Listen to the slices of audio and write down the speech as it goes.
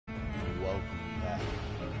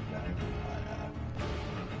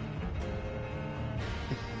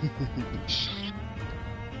Now,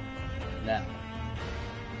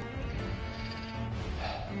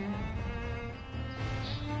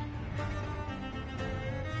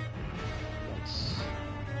 let's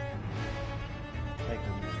take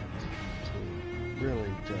a minute to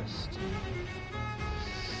really just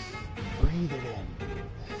breathe it in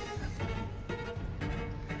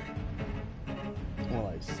while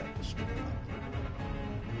I set the stream up.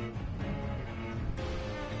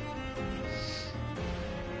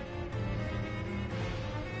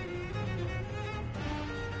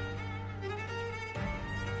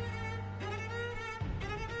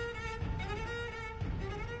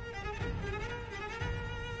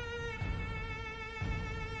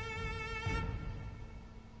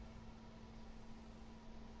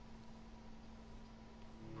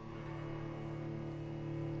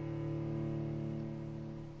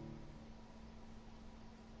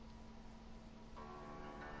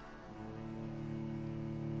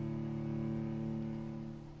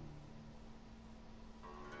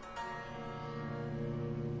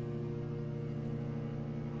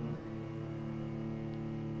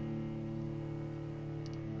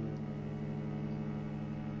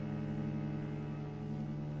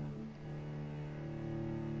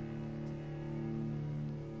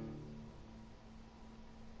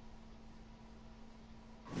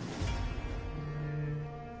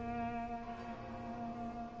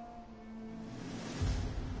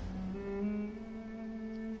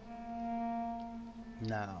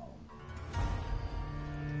 Now,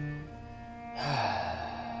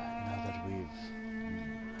 now that we've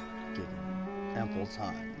given ample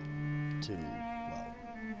time to, well,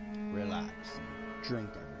 relax and drink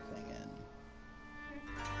everything in.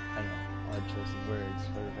 I know, odd choice of words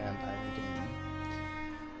for a vampire game,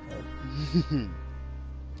 but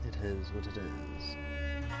it is what it is.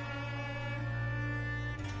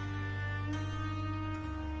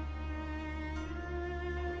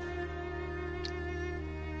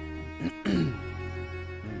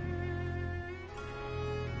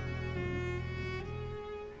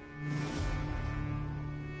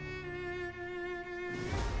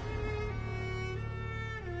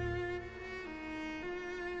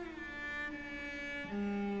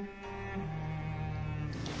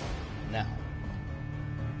 Now,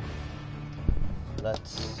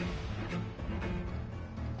 let's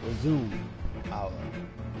resume our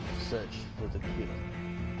search for the cure.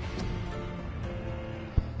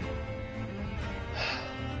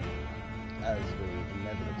 As we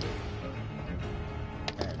inevitably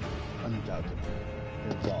and undoubtedly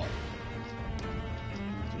evolve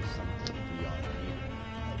into something beyond a cure.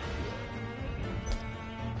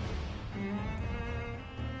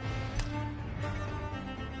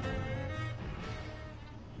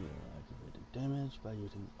 Damage by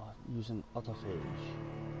using autophage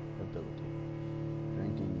ability,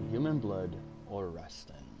 drinking human blood or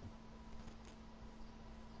resting.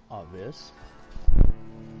 Obvious.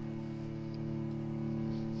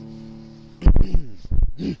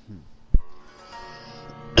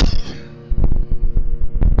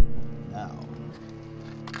 Now,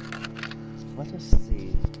 let us see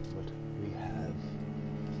what we have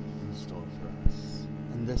in store for us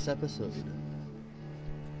in this episode.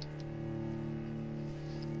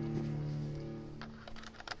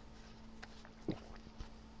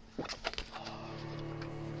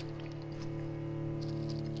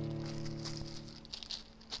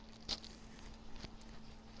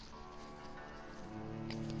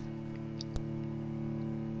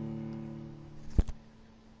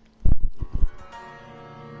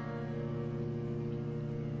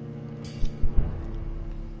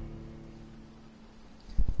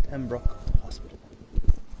 Pembroke Hospital.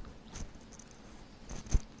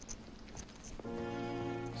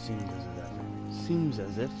 Seems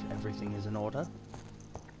as if everything is in order.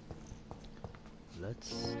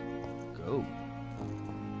 Let's go.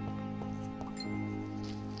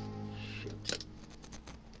 Shit.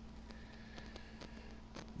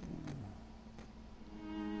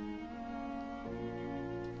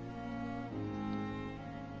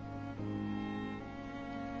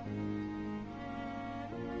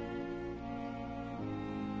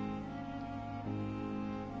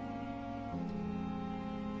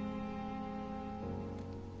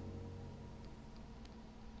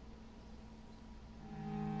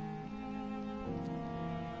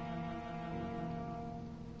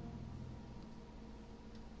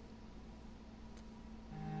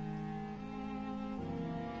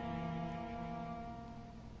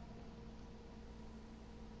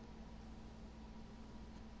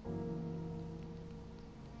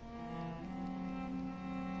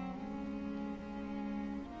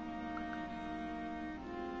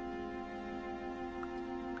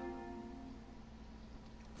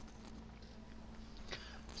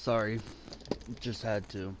 sorry. Just had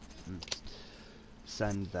to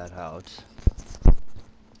send that out.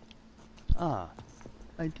 Ah,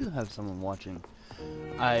 I do have someone watching.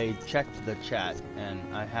 I checked the chat and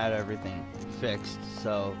I had everything fixed,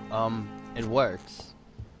 so it works.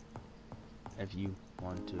 If you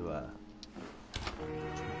want to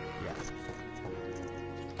yeah.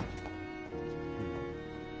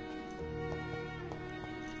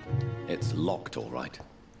 It's locked, all right.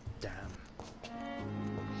 Damn.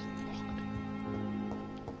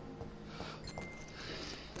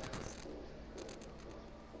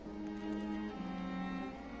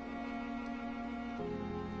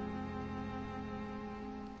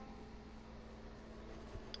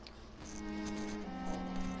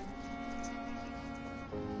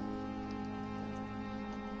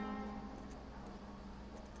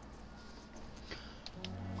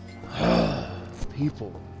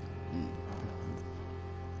 People.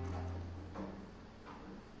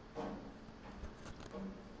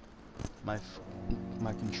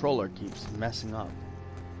 My controller keeps messing up.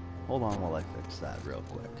 Hold on while I fix that real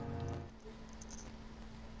quick.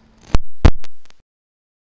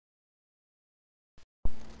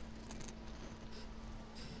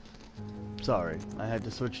 Sorry, I had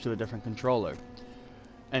to switch to a different controller.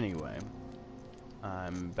 Anyway,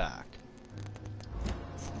 I'm back.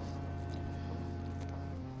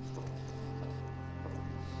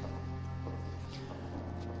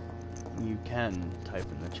 You can type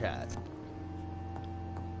in the chat.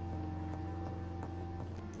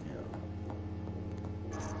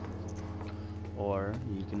 Or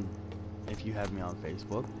you can, if you have me on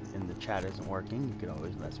Facebook and the chat isn't working, you could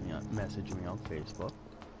always message me on Facebook.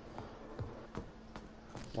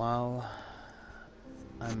 While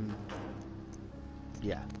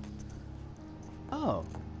yeah. Oh,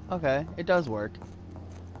 okay, it does work.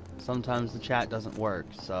 Sometimes the chat doesn't work,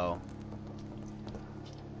 so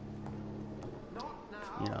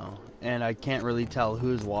you know, and I can't really tell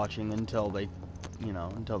who's watching until they, you know,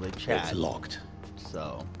 until they chat. It's locked.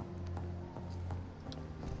 So,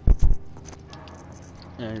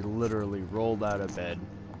 and I literally rolled out of bed,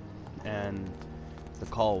 and the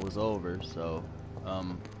call was over. So,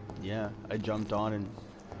 yeah, I jumped on and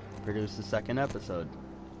produced the second episode.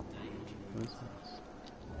 Who's this?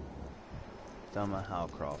 Thelma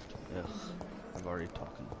Howcroft. Ugh, I've already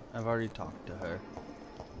talked to her.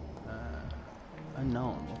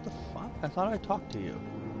 Unknown. What the fuck? I thought I talked to you.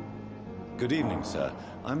 Good evening, sir.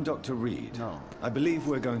 I'm Dr. Reed. No. I believe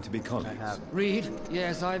we're going to be I colleagues. haven't. Reed?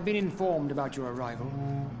 Yes, I've been informed about your arrival.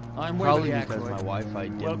 I'm Probably Waverly because Ackroyd. my Wi-Fi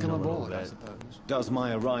dipped Welcome a little aboard, I bit. suppose. Does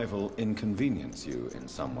my arrival inconvenience you in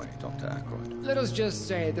some way, Dr. Ackroyd? Let us just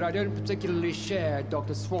say that I don't particularly share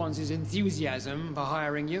Dr. Swans's enthusiasm for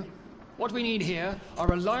hiring you. What we need here are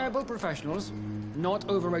reliable professionals, not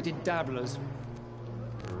overrated dabblers.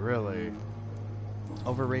 Really?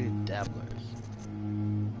 Overrated dabblers.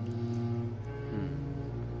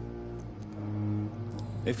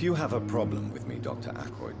 If you have a problem with me, Dr.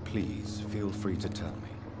 Ackroyd, please feel free to tell me.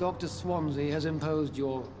 Dr. Swansea has imposed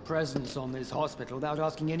your presence on this hospital without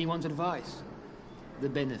asking anyone's advice. The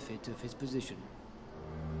benefit of his position.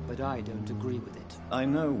 But I don't agree with it. I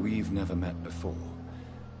know we've never met before,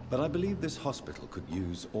 but I believe this hospital could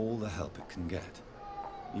use all the help it can get.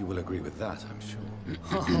 You will agree with that, I'm sure.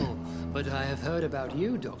 Oh, but I have heard about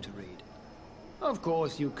you, Dr. Reed. Of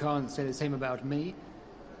course, you can't say the same about me,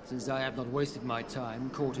 since I have not wasted my time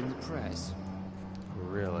courting the press.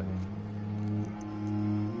 Really?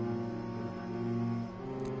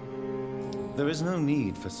 There is no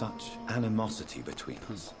need for such animosity between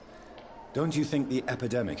us. Don't you think the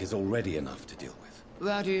epidemic is already enough to deal with?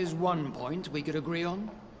 That is one point we could agree on.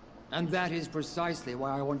 And that is precisely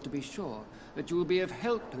why I want to be sure that you will be of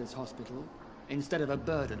help to this hospital, instead of a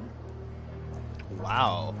burden.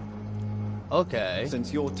 Wow. Okay.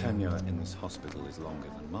 Since your tenure in this hospital is longer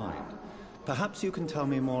than mine, perhaps you can tell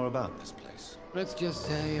me more about this place. Let's just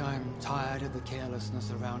say I'm tired of the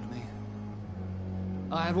carelessness around me.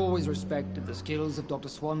 I have always respected the skills of Dr.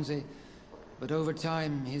 Swansea, but over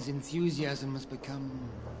time his enthusiasm has become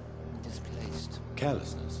displaced.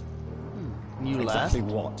 Carelessness? You Exactly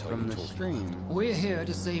left what are from you the talking stream. We're here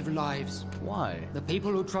to save lives. Why? The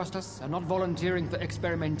people who trust us are not volunteering for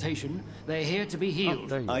experimentation. They're here to be healed. Oh,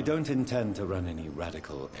 there you I go. don't intend to run any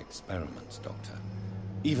radical experiments, Doctor.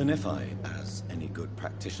 Even if I, as any good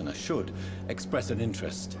practitioner should, express an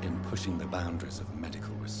interest in pushing the boundaries of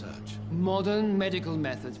medical research. Modern medical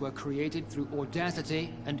methods were created through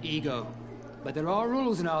audacity and ego. But there are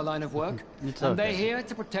rules in our line of work, It's and they're okay. here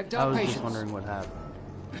to protect I our was patients. just wondering what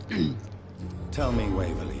happened. Tell me,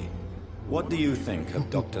 Waverly, What do you think of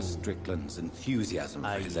Dr. Strickland's enthusiasm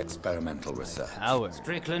for his experimental research?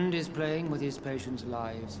 Strickland is playing with his patients'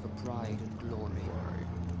 lives for pride and glory.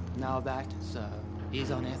 Now that, sir,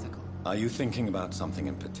 is unethical. Are you thinking about something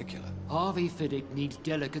in particular? Harvey Fiddick needs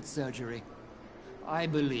delicate surgery. I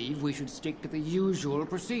believe we should stick to the usual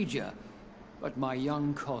procedure, but my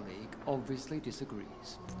young colleague obviously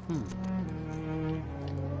disagrees.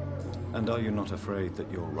 And are you not afraid that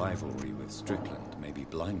your rivalry with Strickland may be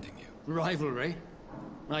blinding you? Rivalry?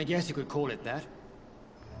 I guess you could call it that.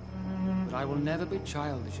 But I will never be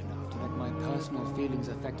childish enough to let my personal feelings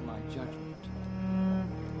affect my judgment.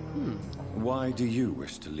 Why do you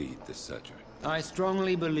wish to lead this surgery? I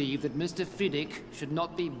strongly believe that Mr. Fiddick should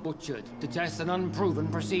not be butchered to test an unproven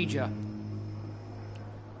procedure.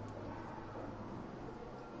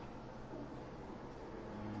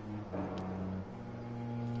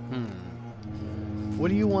 What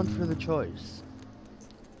do you want for the choice?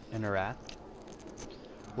 Interact?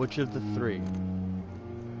 Which of the three?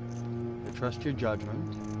 You trust your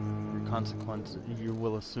judgment, your consequences you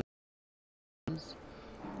will assume,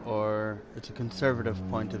 or it's a conservative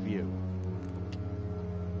point of view?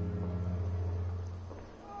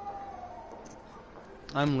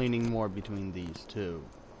 I'm leaning more between these two.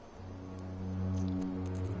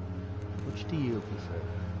 Which do you prefer?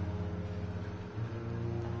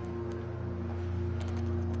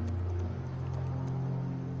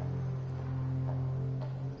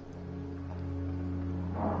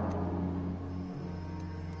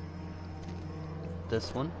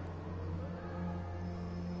 This one?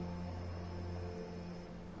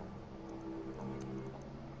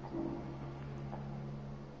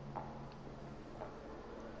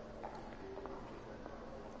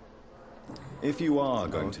 If you are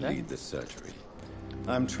going to lead this surgery,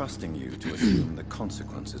 I'm trusting you to assume the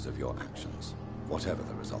consequences of your actions, whatever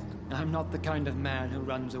the result. I'm not the kind of man who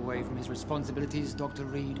runs away from his responsibilities, Dr.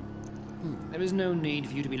 Reed. There is no need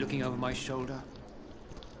for you to be looking over my shoulder.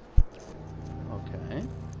 Okay.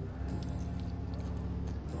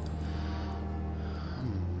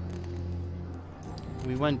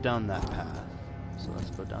 We went down that path, so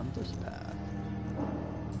let's go down this path.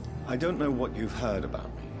 I don't know what you've heard about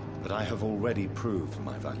me, but I have already proved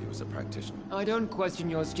my value as a practitioner. I don't question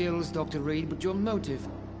your skills, Dr. Reed, but your motive.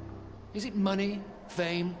 Is it money,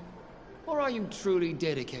 fame, or are you truly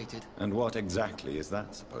dedicated? And what exactly is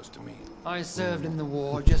that supposed to mean? I served in the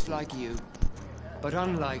war just like you. But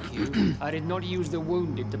unlike you, I did not use the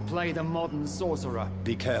wounded to play the modern sorcerer.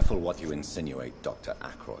 Be careful what you insinuate, Dr.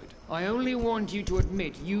 Ackroyd. I only want you to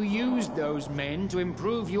admit you used those men to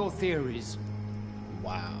improve your theories.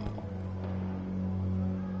 Wow.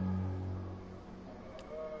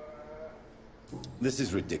 This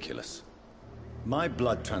is ridiculous. My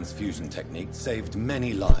blood transfusion technique saved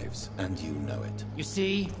many lives, and you know it. You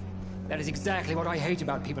see? That is exactly what I hate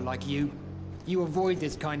about people like you. You avoid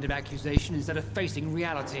this kind of accusation instead of facing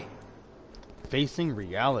reality. Facing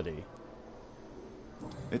reality?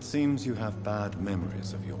 It seems you have bad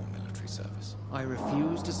memories of your military service. I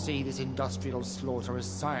refuse to see this industrial slaughter as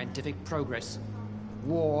scientific progress.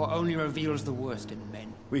 War only reveals the worst in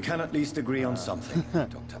men. We can at least agree on something,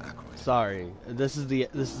 Dr. Ackroyd. Sorry, this is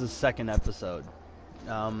the second episode.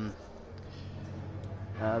 The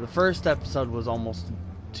first episode was almost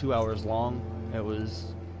 2 hours long. It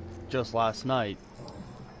was just last night.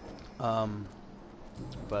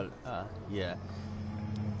 Yeah.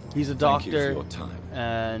 He's a doctor. Thank you for your time.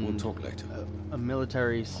 And we'll talk later.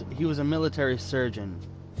 He was a military surgeon.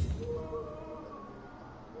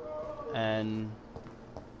 And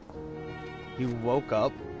he woke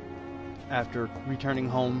up after returning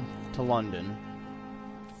home to London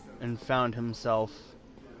and found himself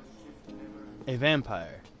a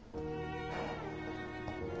vampire.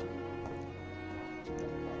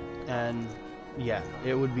 And yeah,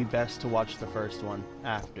 it would be best to watch the first one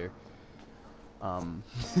after.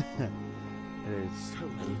 It is a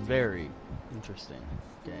very interesting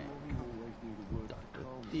game. Dr.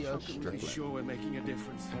 Theo Strickland. Sure we're making a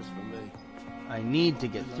difference. As for me, I need to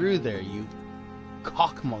get through there, you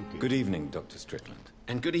cock monkey. Good evening, Dr. Strickland.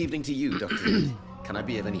 And good evening to you, Dr. Reed. Can I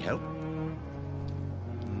be of any help?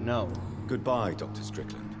 No. Goodbye, Dr.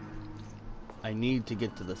 Strickland. I need to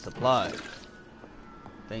get to the supply.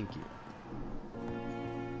 Thank you.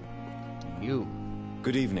 You.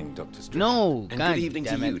 Good evening, Dr. Strickland. No, And God good evening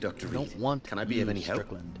to damn you, it. Dr. I Reed. don't want Can I be of any help?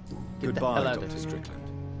 Strickland. Get Goodbye, the hell out Dr. of here.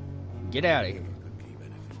 Strickland. Get out of here.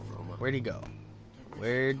 Where'd he go?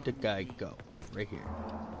 Where'd the guy go? Right here.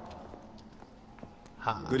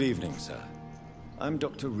 Ha. Good evening, sir. I'm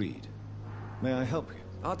Dr. Reed. May I help you?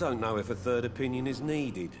 I don't know if a third opinion is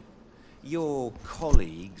needed. Your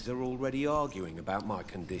colleagues are already arguing about my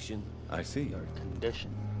condition. I see. Your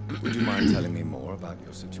condition. Would you mind telling me more about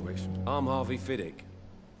your situation? I'm Harvey Fiddick.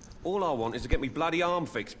 All I want is to get me bloody arm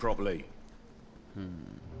fixed properly.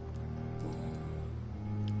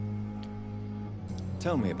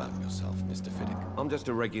 Tell me about yourself, Mr. Fiddick. I'm just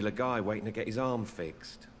a regular guy waiting to get his arm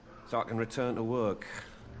fixed, so I can return to work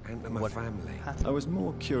and to my family. I was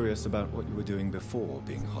more curious about what you were doing before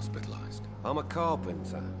being hospitalized. I'm a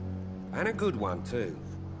carpenter, and a good one too.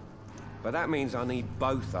 But that means I need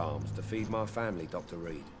both arms to feed my family, Dr.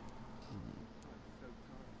 Reed.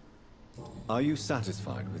 Are you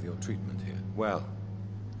satisfied with your treatment here? Well,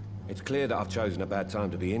 it's clear that I've chosen a bad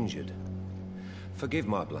time to be injured. Forgive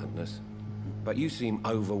my bluntness, but you seem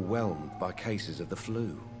overwhelmed by cases of the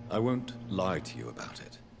flu. I won't lie to you about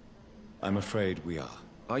it. I'm afraid we are.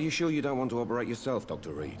 Are you sure you don't want to operate yourself,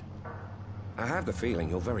 Dr. Reed? I have the feeling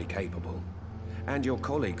you're very capable. And your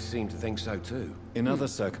colleagues seem to think so too. In other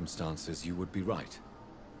circumstances, you would be right.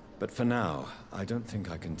 But for now, I don't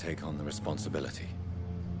think I can take on the responsibility.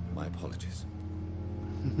 My apologies.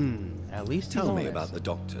 At least Tell me about the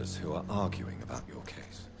doctors who are arguing about your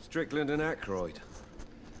case. Strickland and Aykroyd.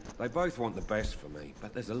 They both want the best for me,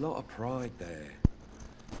 but there's a lot of pride there.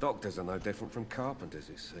 Doctors are no different from carpenters,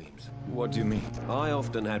 it seems. What do you mean? I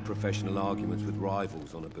often had professional arguments with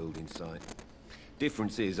rivals on a building site.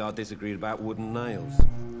 Difference is, I disagreed about wooden nails,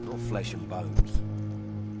 not flesh and bones.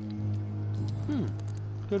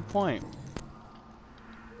 Good point.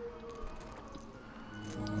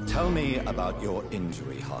 Tell me about your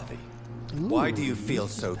injury, Harvey. Why do you feel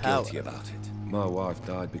so guilty about it? My wife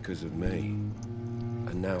died because of me.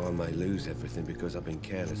 And now I may lose everything because I've been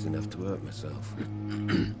careless enough to hurt myself.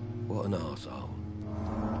 What an arsehole.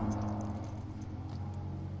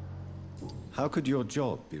 How could your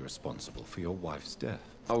job be responsible for your wife's death?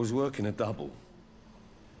 I was working a double.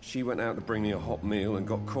 She went out to bring me a hot meal and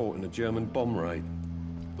got caught in a German bomb raid.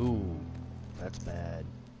 Ooh, that's bad.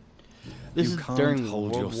 This You is can't during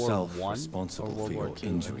hold World yourself War I responsible or World for War your II?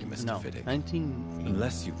 injury, Mr. No, Fiddick. 19...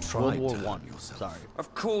 Unless you World tried War to I. hurt yourself. Sorry.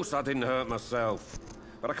 Of course I didn't hurt myself.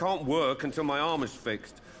 But I can't work until my arm is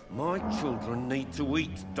fixed. My children need to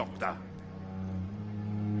eat, Doctor.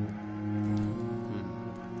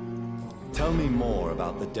 Tell me more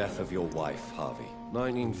about the death of your wife, Harvey.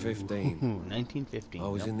 1915. 1915. I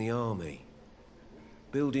was yep. in the army.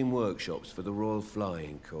 Building workshops for the Royal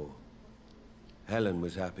Flying Corps. Helen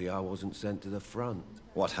was happy I wasn't sent to the front.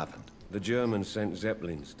 What happened? The Germans sent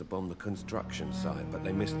Zeppelins to bomb the construction site, but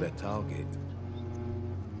they missed their target.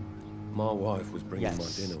 My wife was bringing my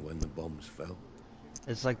dinner when the bombs fell.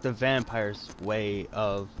 It's like the vampire's way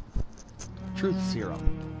of truth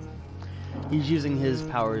serum. He's using his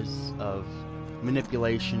powers of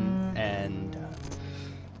manipulation and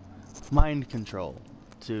mind control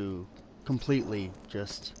to completely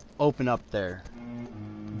just open up their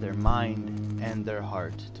mind and their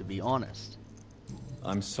heart to be honest.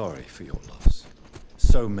 I'm sorry for your loss.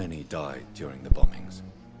 So many died during the bombings.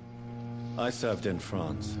 I served in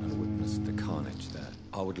France and witnessed the carnage there.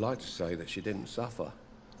 I would like to say that she didn't suffer.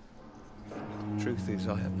 Truth is,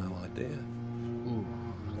 I have no idea. Ooh,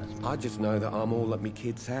 I just know that I'm all that me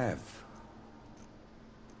kids have.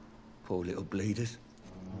 Poor little bleeders.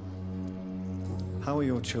 How are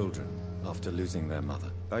your children after losing their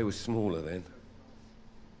mother? They were smaller then.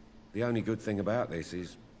 The only good thing about this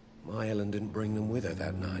is my Helen didn't bring them with her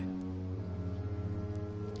that night.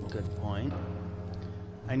 good point.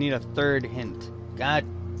 I need a third hint. God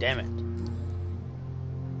damn it.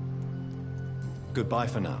 Goodbye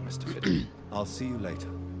for now, Mr. Fiddick. I'll see you later.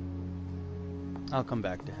 I'll come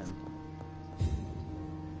back to him.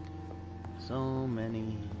 So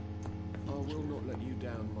many... I will not let you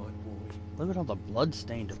down, my boy. Look at all the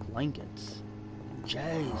blood-stained blankets.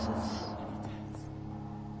 Jesus.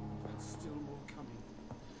 Still more coming.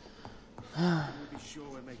 We'll be sure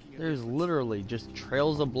we're making There's literally just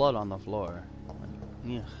trails of blood on the floor.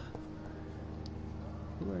 Yeah.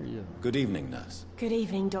 Who are you? Good evening, nurse. Good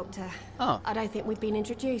evening, Doctor. Oh. I don't think we've been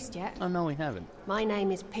introduced yet. Oh, no, we haven't. My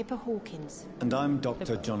name is Pippa Hawkins. And I'm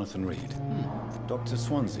Dr. Jonathan Reed. Dr.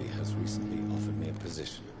 Swansea has recently offered me a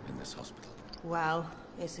position in this hospital. Well,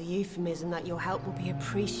 it's a euphemism that your help will be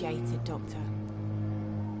appreciated, Doctor.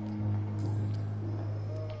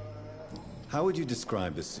 How would you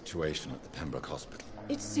describe the situation at the Pembroke Hospital?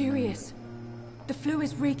 It's serious. The flu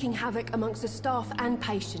is wreaking havoc amongst the staff and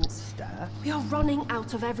patients. Staff? We are running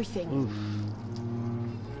out of everything. Oof.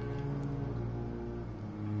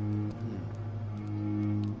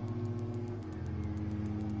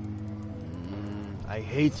 I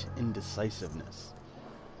hate indecisiveness.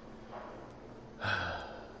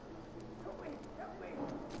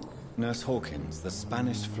 Nurse Hawkins, the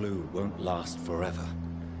Spanish flu won't last forever.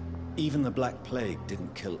 Even the Black Plague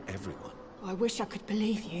didn't kill everyone. I wish I could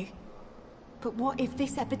believe you. But what if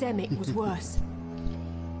this epidemic was worse?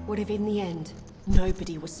 What if in the end,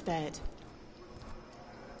 nobody was spared?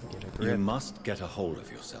 You must get a hold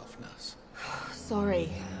of yourself, Nurse. Sorry,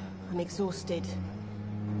 I'm exhausted.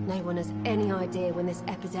 No one has any idea when this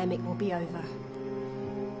epidemic will be over.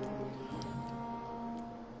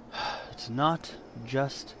 It's not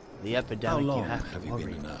just the epidemic How long you have have to you worry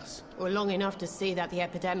been a about. nurse? Well, long enough to see that the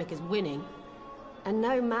epidemic is winning. And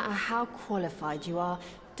no matter how qualified you are,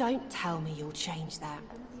 don't tell me you'll change that.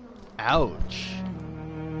 Ouch.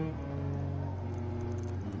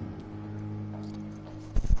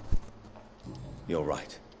 You're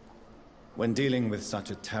right. When dealing with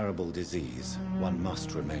such a terrible disease, one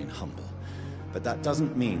must remain humble. But that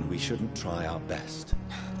doesn't mean we shouldn't try our best.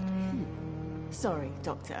 Sorry,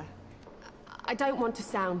 Doctor. I don't want to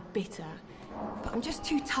sound bitter, but I'm just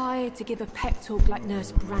too tired to give a pep talk like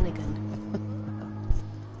Nurse Brannigan.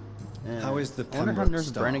 How is the I wonder how Pembroke Nurse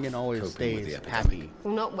staff Brannigan always coping with stays the happy. epidemic?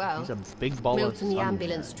 Well, not well. He's a big ball Milton, of the sunshine.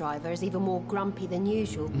 ambulance driver, is even more grumpy than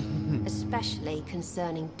usual, especially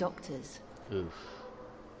concerning doctors. Oof.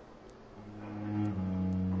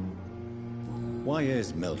 Why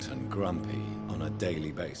is Milton grumpy on a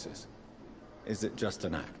daily basis? Is it just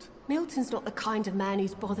an act? Milton's not the kind of man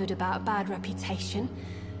who's bothered about a bad reputation,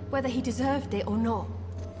 whether he deserved it or not.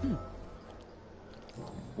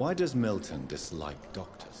 Why does Milton dislike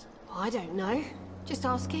doctors? I don't know. Just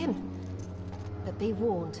ask him. But be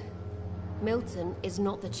warned, Milton is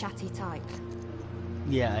not the chatty type.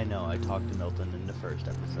 Yeah, I know. I talked to Milton in the first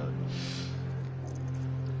episode.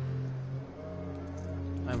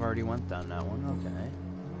 I've already went down that one.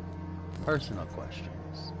 Okay. Personal questions.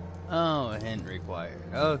 Oh, a hint required.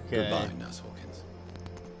 Okay. Goodbye, Nurse Hawkins.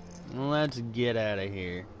 Let's get out of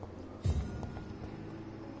here.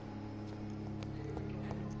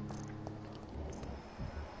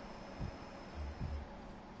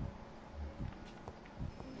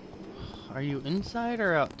 Are you inside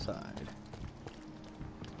or outside?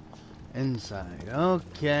 Inside.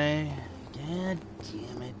 Okay. God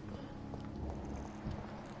damn it.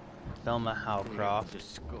 Thelma Howcroft.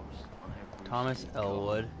 Thomas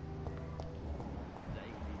Elwood.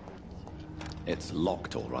 It's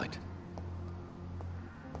locked, all right.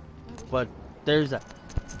 But there's a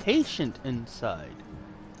patient inside.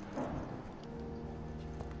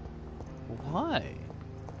 Why?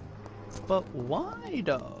 But why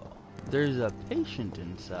though? There's a patient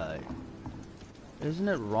inside. Isn't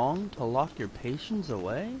it wrong to lock your patients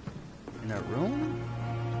away? In a room?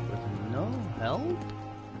 With no help?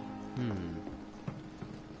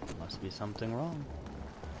 Must be something wrong.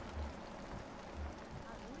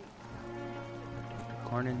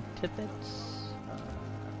 Cornyn Tippets?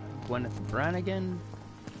 Gwyneth Brannigan?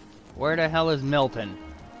 Where the hell is Milton?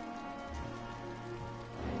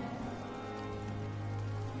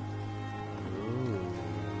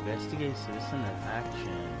 Investigate citizen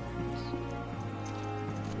actions.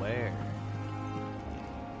 Where?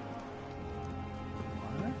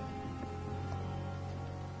 What?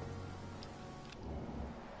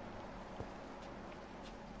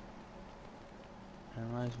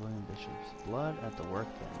 Analyze William Bishop's blood at the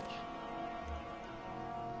workbench.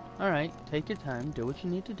 Alright, take your time, do what you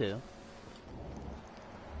need to do.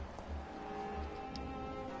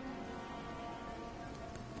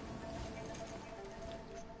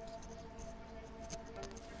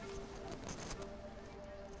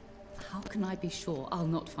 How can I be sure I'll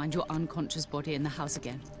not find your unconscious body in the house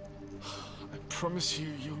again? I promise you,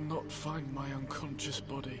 you'll not find my unconscious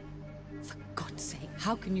body. For God's sake,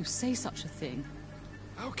 how can you say such a thing?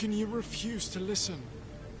 How can you refuse to listen?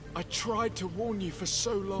 I tried to warn you for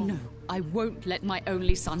so long. No, I won't let my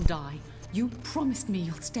only son die. You promised me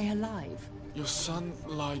you'll stay alive. Your son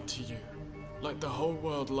lied to you, like the whole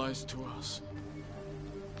world lies to us.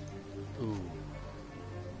 Ooh.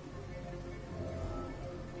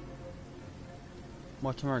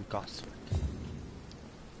 Mortimer Goswick.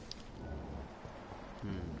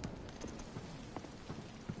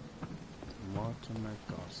 Mortimer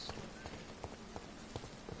Goswick.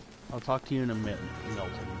 I'll talk to you in a minute,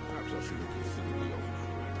 Milton.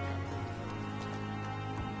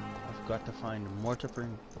 I've got to find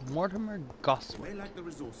Mortimer Goswick. They lack the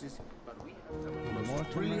resources, but we have some of the Mortimer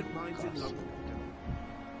most brilliant minds in Goswick. London.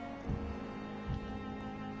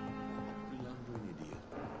 An idiot.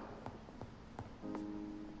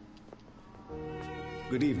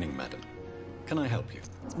 Good evening, madam. Can I help you?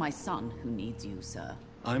 It's my son who needs you, sir.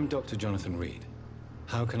 I'm Dr. Jonathan Reed.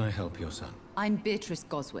 How can I help your son? I'm Beatrice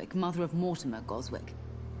Goswick, mother of Mortimer Goswick.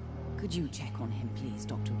 Could you check on him, please,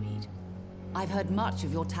 Dr. Reed? I've heard much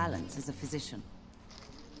of your talents as a physician.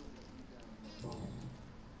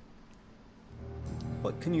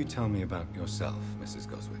 What can you tell me about yourself, Mrs.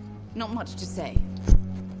 Goswick? Not much to say.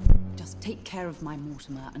 Just take care of my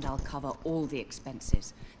Mortimer and I'll cover all the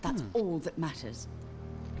expenses. That's all that matters.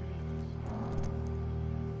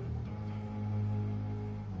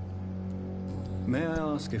 May I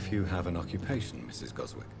ask if you have an occupation, Mrs.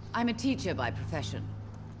 Goswick? I'm a teacher by profession.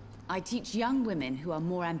 I teach young women who are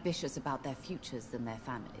more ambitious about their futures than their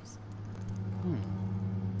families.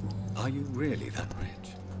 Are you really that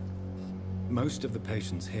rich? Most of the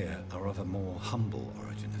patients here are of a more humble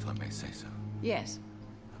origin, if I may say so. Yes,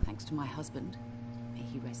 thanks to my husband. May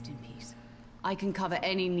he rest in peace. I can cover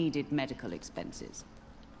any needed medical expenses.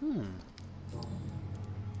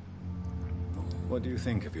 What do you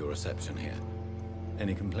think of your reception here?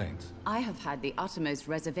 Any complaints? I have had the uttermost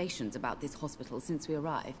reservations about this hospital since we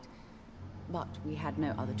arrived. But we had no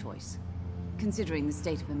other choice, considering the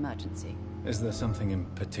state of emergency. Is there something in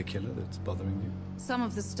particular that's bothering you? Some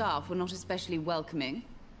of the staff were not especially welcoming.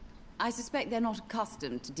 I suspect they're not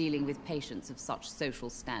accustomed to dealing with patients of such social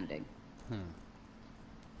standing.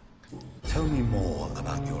 Tell me more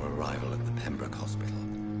about your arrival at the Pembroke Hospital.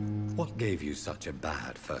 What gave you such a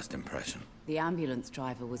bad first impression? The ambulance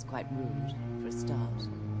driver was quite rude, for a start.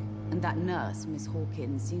 And that nurse, Miss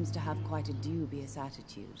Hawkins, seems to have quite a dubious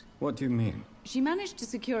attitude. What do you mean? She managed to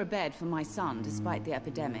secure a bed for my son despite the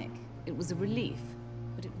epidemic. It was a relief,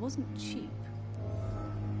 but it wasn't cheap.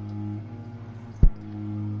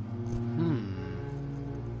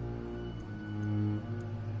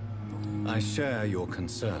 I share your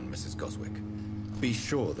concern, Mrs. Goswick. Be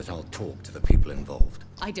sure that I'll talk to the people involved.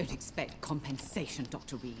 I don't expect compensation,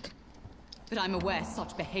 Dr. Reed. But I'm aware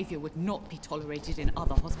such behavior would not be tolerated in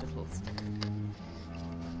other hospitals.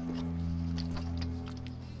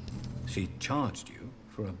 She charged you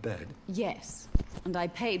for a bed? Yes, and I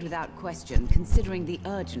paid without question, considering the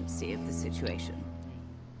urgency of the situation.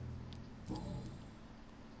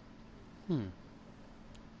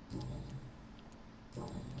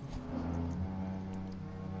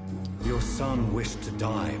 Your son wished to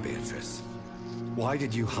die, Beatrice. Why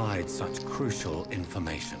did you hide such crucial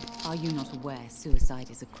information? Are you not aware suicide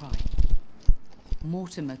is a crime?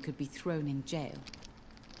 Mortimer could be thrown in jail.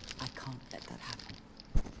 I can't let that happen.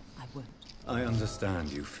 I won't. I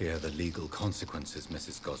understand you fear the legal consequences,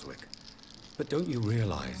 Mrs. Goswick. But don't you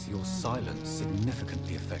realize your silence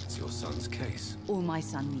significantly affects your son's case? All my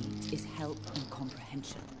son needs is help and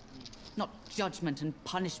comprehension. Not judgment and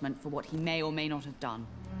punishment for what he may or may not have done.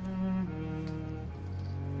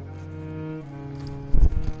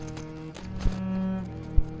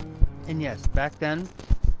 And yes, back then,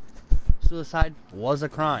 suicide was a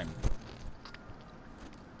crime.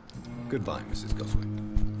 Goodbye, Mrs. Goswick.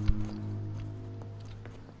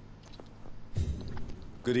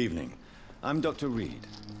 Good evening. I'm Dr. Reed.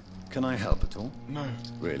 Can I help at all? No,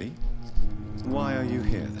 Really? Why are you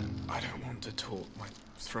here, then? I don't want to talk. My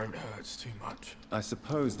throat hurts too much. I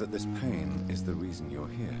suppose that this pain is the reason you're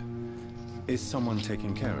here. Is someone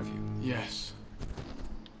taking care of you? Yes.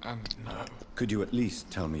 And no. Could you at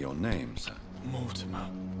least tell me your name, sir? Mortimer.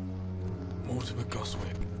 Mortimer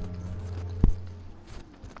Goswick.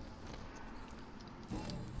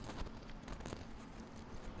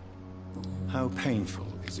 How painful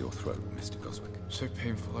is your throat, Mr. Goswick? So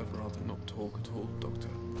painful I'd rather not talk at all, Doctor.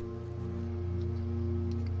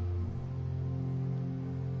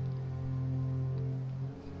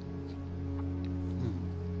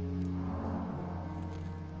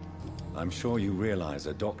 I'm sure you realize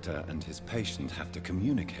a doctor and his patient have to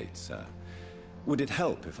communicate, sir. Would it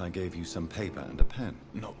help if I gave you some paper and a pen?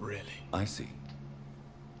 Not really. I see.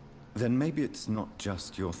 Then maybe it's not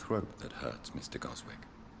just your throat that hurts, Mr. Goswick.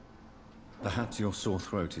 Perhaps your sore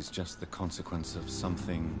throat is just the consequence of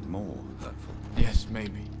something more hurtful. Yes,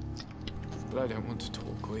 maybe. But I don't want to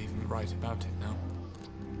talk or even write about it now.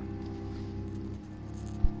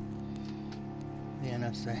 The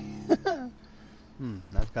NSA.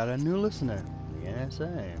 I've got a new listener. The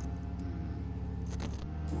NSA.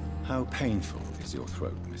 How painful is your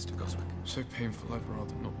throat, Mr. Goswick? So painful I'd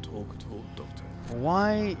rather not talk at all, Doctor.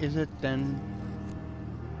 Why is it then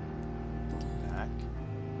back?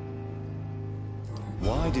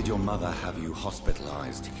 Why did your mother have you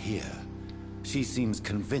hospitalized here? She seems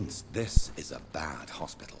convinced this is a bad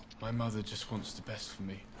hospital. My mother just wants the best for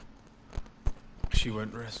me. She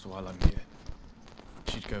won't rest while I'm here.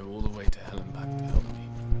 She'd go all the way to hell and back to help me.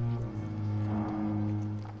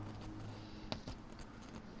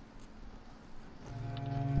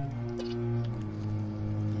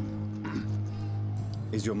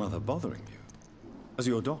 Is your mother bothering you? As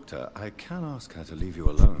your doctor, I can ask her to leave you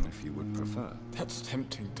alone if you would prefer. That's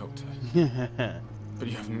tempting, Doctor. But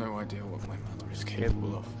you have no idea what my mother is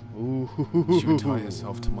capable of. She would tie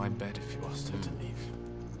herself to my bed if you asked her to leave.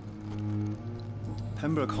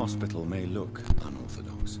 Pembroke Hospital may look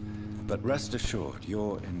unorthodox, but rest assured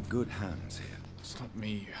you're in good hands here. It's not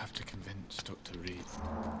me you have to convince, Dr. Reed.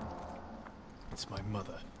 It's my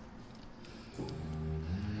mother.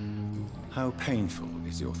 How painful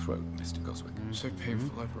is your throat, Mr. Goswick? So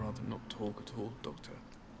painful I'd rather not talk at all, Doctor.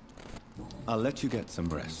 I'll let you get some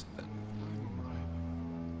rest, then. I'm alright.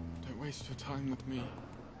 Don't waste your time with me.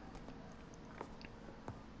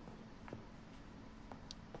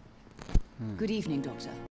 Good evening, Doctor.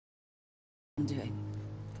 I'm doing.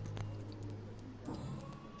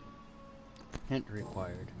 Hint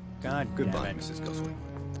required. God Goodbye, damn it. Mrs. Goswick.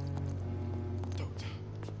 Doctor.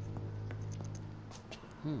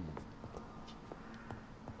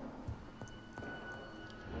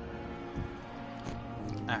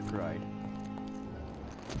 Ackroyd.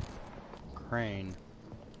 Crane.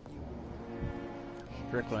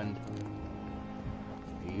 Strickland.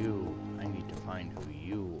 You. I need to find who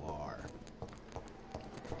you are.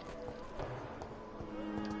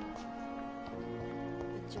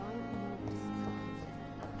 The giant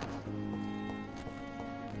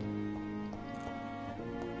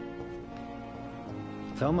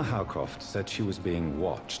Thelma Howcroft said she was being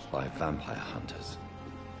watched by vampire hunters.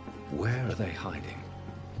 Where are they hiding?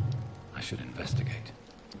 I should investigate.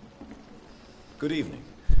 Good evening.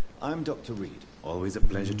 I'm Dr. Reed. Always a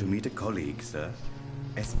pleasure to meet a colleague, sir.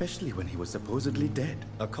 Especially when he was supposedly dead.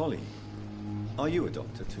 A colleague? Are you a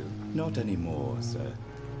doctor too? Not anymore, sir.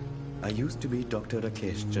 I used to be Dr.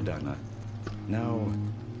 Rakesh Chadana. Now,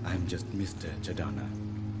 I'm just Mr. Chadana,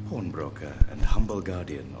 pawnbroker and humble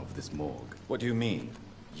guardian of this morgue. What do you mean?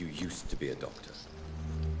 You used to be a doctor.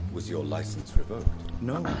 Was your license revoked?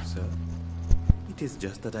 No, sir. It is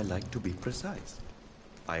just that I like to be precise.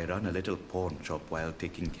 I run a little pawn shop while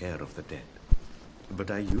taking care of the dead.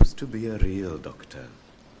 But I used to be a real doctor.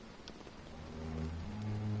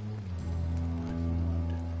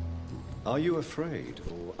 Are you afraid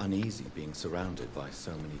or uneasy being surrounded by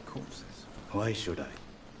so many corpses? Why should I?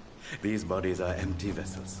 These bodies are empty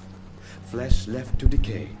vessels. Flesh left to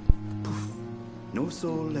decay. Poof. No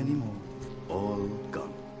soul anymore. All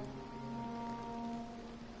gone.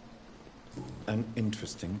 An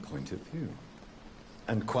interesting point of view.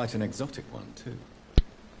 And quite an exotic one, too.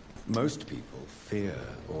 Most people fear,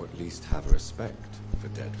 or at least have respect, for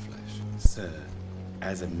dead flesh. Sir,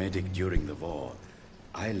 as a medic during the war,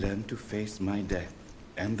 I learned to face my death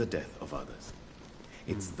and the death of others.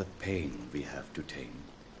 It's the pain we have to tame,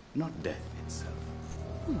 not death itself.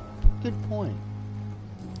 Good point.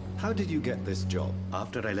 How did you get this job?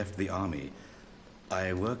 After I left the army,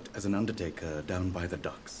 I worked as an undertaker down by the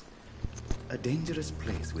docks. A dangerous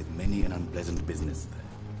place with many an unpleasant business there.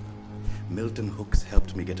 Milton Hooks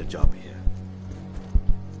helped me get a job here.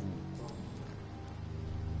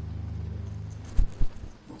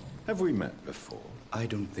 Have we met before? I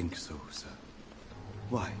don't think so, sir.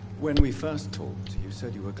 Why? When we first talked, you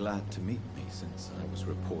said you were glad to meet me since I was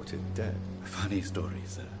reported dead. Funny story,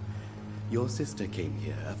 sir. Your sister came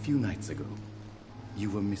here a few nights ago. You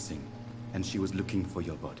were missing, and she was looking for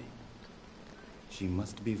your body. She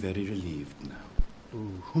must be very relieved now.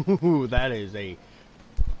 Ooh, that is a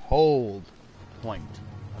whole point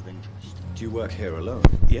of interest. Do you work here alone?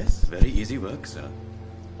 Yes, very easy work, sir.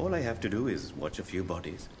 All I have to do is watch a few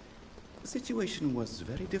bodies. The situation was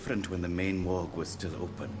very different when the main morgue was still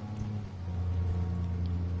open.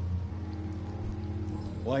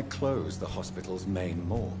 Why close the hospital's main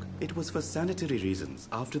morgue? It was for sanitary reasons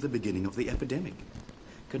after the beginning of the epidemic.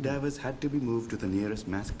 Cadavers had to be moved to the nearest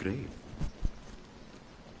mass grave.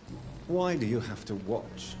 Why do you have to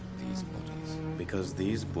watch these bodies? Because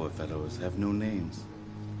these poor fellows have no names.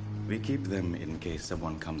 We keep them in case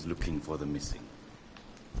someone comes looking for the missing.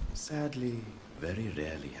 Sadly, very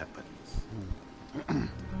rarely happens.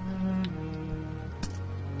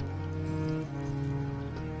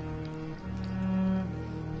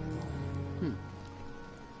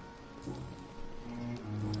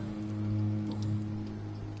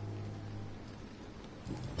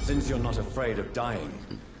 Since you're not afraid of dying,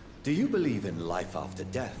 do you believe in life after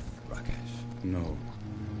death, Rakesh? No.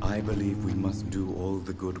 I believe we must do all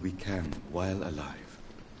the good we can while alive.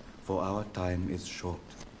 For our time is short,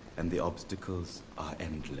 and the obstacles are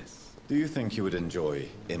endless. Do you think you would enjoy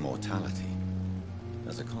immortality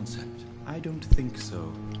as a concept? I don't think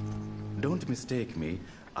so. Don't mistake me.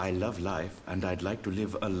 I love life, and I'd like to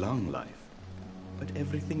live a long life. But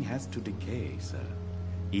everything has to decay, sir.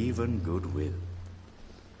 Even goodwill.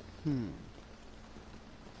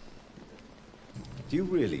 Do you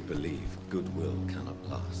really believe goodwill cannot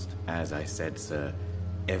last? As I said, sir,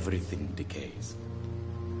 everything decays.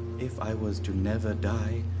 If I was to never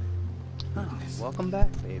die, Welcome back,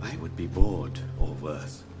 baby. I would be bored or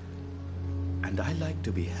worse. And I like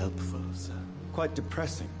to be helpful, sir. Quite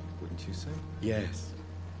depressing, wouldn't you say? Yes,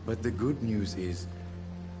 but the good news is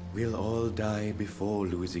we'll all die before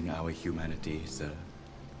losing our humanity, sir.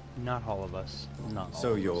 Not all of us. Not all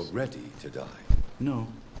So of you're us. ready to die? No,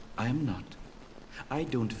 I am not. I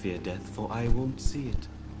don't fear death, for I won't see it.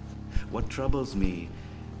 What troubles me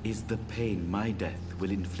is the pain my death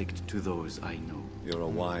will inflict to those I know. You're a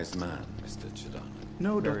wise man, Mr. Chidano.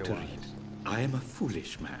 No, Very Dr. wise. Reed. I am a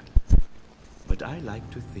foolish man. But I like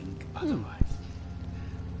to think otherwise.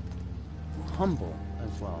 Humble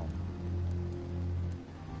as well.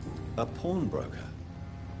 A pawnbroker?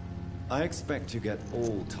 I expect you get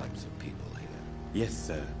all types of people here. Yes,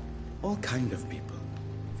 sir. All kind of people.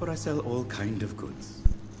 For I sell all kind of goods.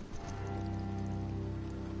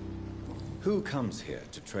 Who comes here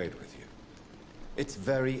to trade with you? It's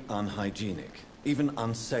very unhygienic, even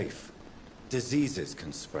unsafe. Diseases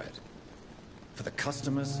can spread. For the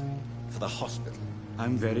customers, for the hospital.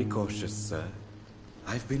 I'm very cautious, sir.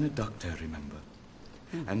 I've been a doctor, remember?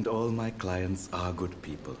 And all my clients are good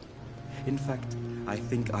people. In fact, I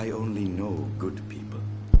think I only know good people.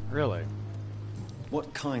 Really?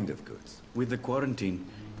 What kind of goods? With the quarantine,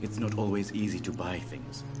 it's not always easy to buy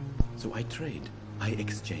things. So I trade, I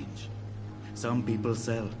exchange. Some people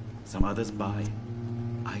sell, some others buy.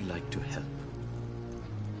 I like to help.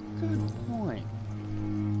 Good point.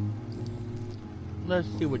 Let's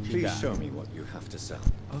see what you Please got. show me what you have to sell.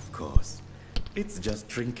 Of course. It's just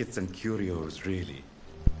trinkets and curios, really.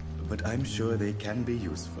 But I'm sure they can be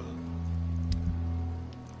useful.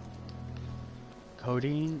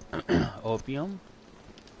 Codeine, opium,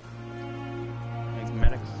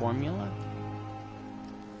 magnetic formula.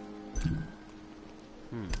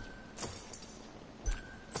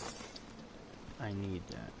 I need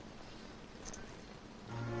that.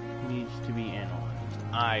 Needs to be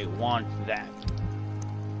analyzed. I want that.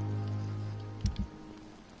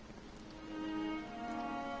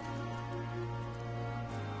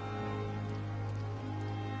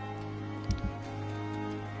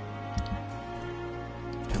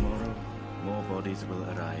 Tomorrow, more bodies will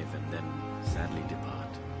arrive and then sadly depart.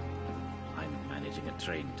 I'm managing a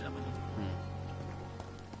train terminal.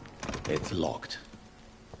 It's locked.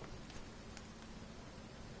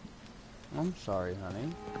 I'm sorry, honey.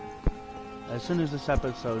 As soon as this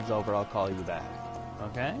episode's over, I'll call you back.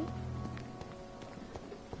 Okay?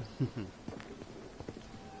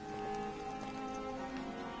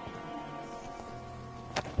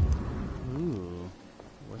 Ooh.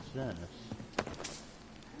 What's this?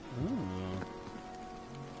 Ooh.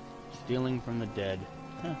 Stealing from the dead.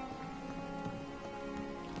 Huh.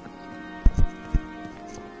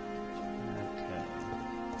 Okay.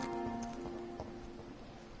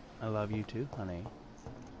 I love you too, honey.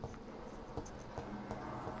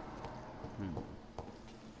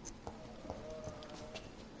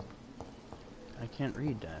 I can't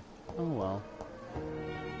read that. Oh well.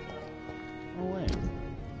 Oh wait.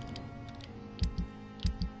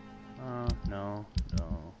 No.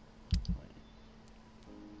 Wait.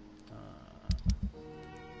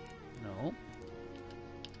 No.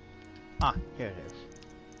 Ah, here it is.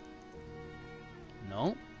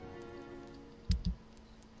 No.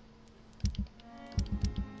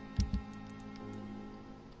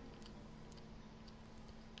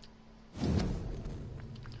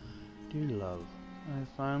 Dear love, I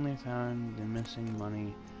finally found the missing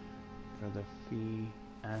money for the fee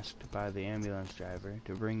asked by the ambulance driver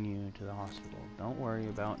to bring you to the hospital. Don't worry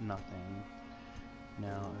about nothing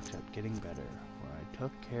now except getting better, where I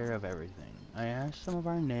took care of everything. I asked some of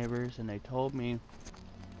our neighbors and they told me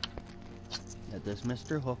that this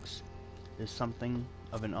Mr. Hooks is something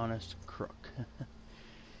of an honest crook.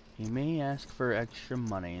 He may ask for extra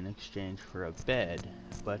money in exchange for a bed,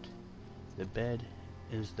 but the bed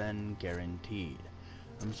is then guaranteed.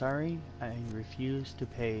 I'm sorry, I refuse to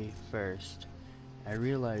pay first. I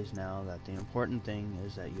realize now that the important thing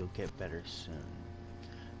is that you'll get better soon.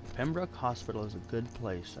 Pembroke Hospital is a good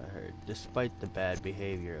place, I heard, despite the bad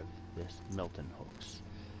behavior of this Milton Hooks.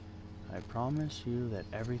 I promise you that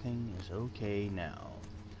everything is okay now.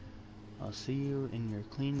 I'll see you in your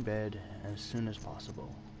clean bed as soon as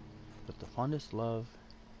possible. With the fondest love,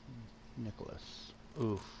 Nicholas.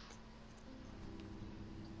 Oof.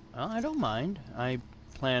 Well, I don't mind. I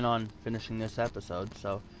plan on finishing this episode,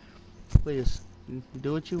 so please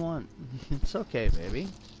do what you want. It's okay, baby.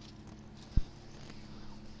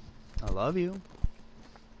 I love you.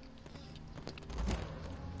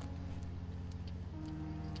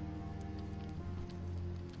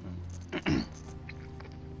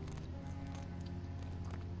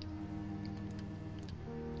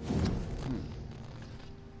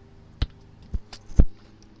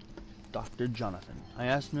 Dr. Jonathan, I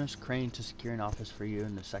asked Nurse Crane to secure an office for you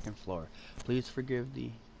in the second floor. Please forgive the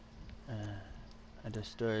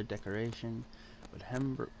understood decoration, but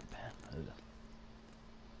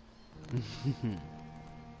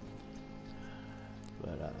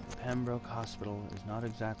Pembroke Hospital is not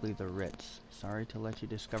exactly the Ritz. Sorry to let you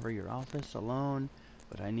discover your office alone,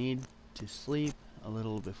 but I need to sleep a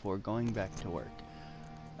little before going back to work.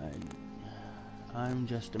 I'm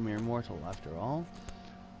just a mere mortal after all.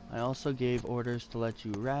 I also gave orders to let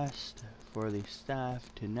you rest, for the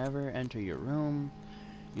staff to never enter your room.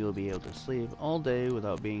 You'll be able to sleep all day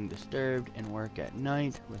without being disturbed and work at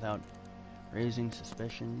night without raising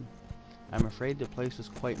suspicion. I'm afraid the place is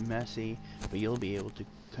quite messy, but you'll be able to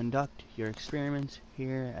conduct your experiments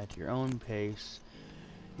here at your own pace.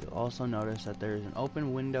 You'll also notice that there is an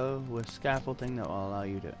open window with scaffolding that will allow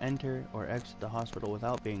you to enter or exit the hospital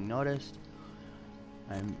without being noticed.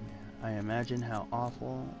 I imagine how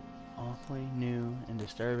awfully new and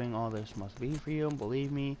disturbing all this must be for you.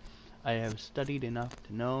 Believe me, I have studied enough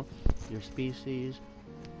to know your species,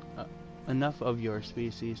 enough of your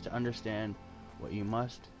species to understand what you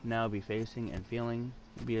must now be facing and feeling.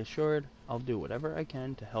 Be assured, I'll do whatever I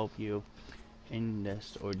can to help you in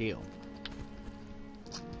this ordeal.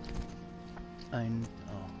 I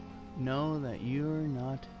know that you're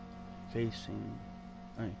not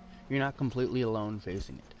completely alone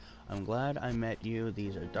facing it. I'm glad I met you.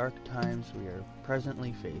 These are dark times we are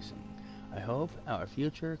presently facing. I hope our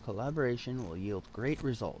future collaboration will yield great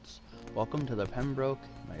results. Welcome to the Pembroke,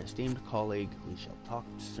 my esteemed colleague. We shall talk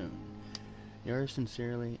soon. Yours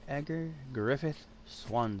sincerely, Edgar Griffith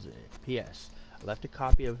Swansea. P.S. I left a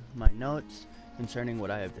copy of my notes concerning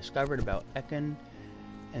what I have discovered about Ekin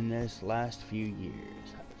in this last few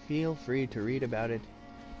years. Feel free to read about it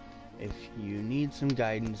if you need some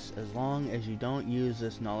guidance, as long as you don't use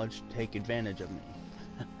this knowledge to take advantage of me.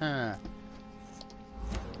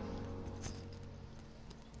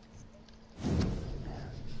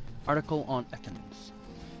 Article on Ekans.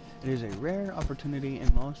 It is a rare opportunity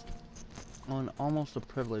and almost a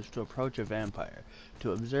privilege to approach a vampire,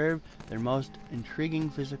 to observe their most intriguing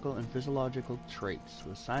physical and physiological traits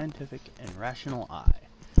with scientific and rational eye.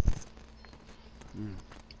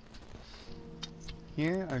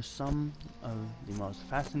 Here are some of the most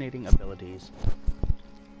fascinating abilities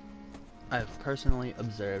I have personally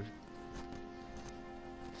observed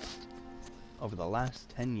over the last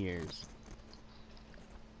 10 years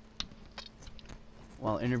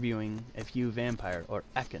while interviewing a few vampire, or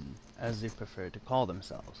Ekin, as they prefer to call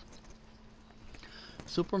themselves.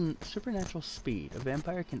 Supernatural speed. A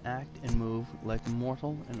vampire can act and move like a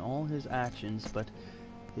mortal in all his actions, but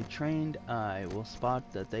the trained eye will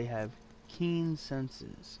spot that they have keen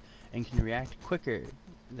senses and can react quicker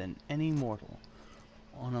than any mortal.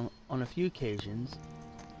 On a few occasions,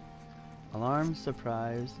 alarm,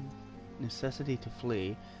 surprise, necessity to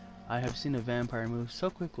flee, I have seen a vampire move so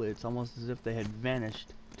quickly it's almost as if they had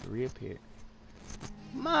vanished to reappear.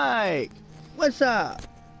 Mike! What's up?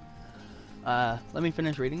 Let me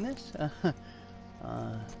finish reading this.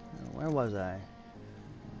 Where was I?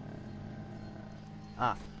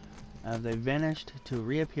 They vanished to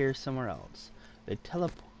reappear somewhere else. The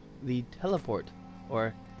teleport,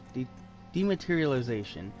 or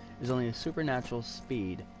dematerialization, is only a supernatural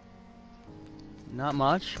speed. Not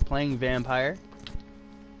much. Playing vampire.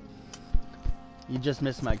 You just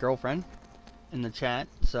missed my girlfriend in the chat,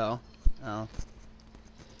 so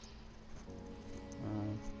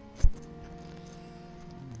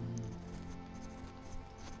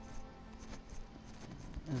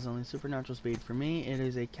is only supernatural speed. For me, it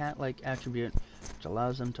is a cat-like attribute which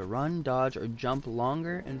allows them to run, dodge, or jump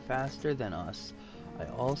longer and faster than us. I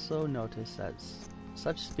also notice that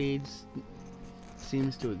such speeds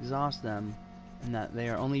seems to exhaust them, and that they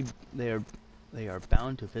are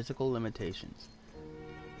bound to physical limitations.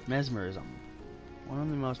 Mesmerism. One of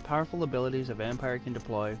the most powerful abilities a vampire can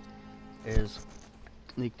deploy is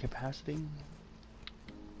the capacity.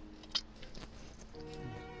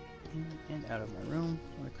 And out of my room.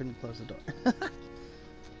 I couldn't close the door.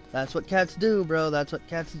 That's what cats do, bro. That's what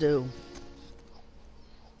cats do.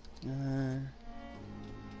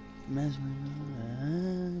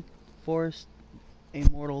 Mesmerism. Force a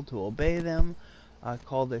mortal to obey them. I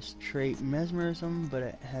call this trait mesmerism, but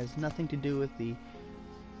it has nothing to do with the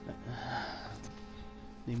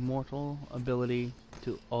mortal ability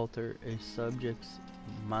to alter a subject's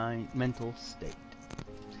mental state.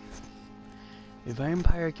 A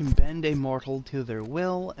vampire can bend a mortal to their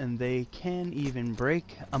will, and they can even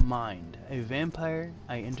break a mind. A vampire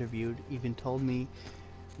I interviewed even told me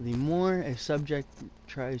the more a subject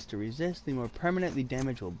tries to resist, the more permanent the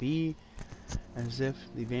damage will be, as if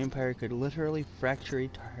the vampire could literally fracture a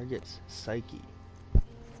target's psyche.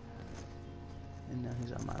 And now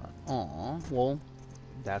he's on my line. Aww, well,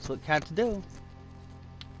 that's what cats do.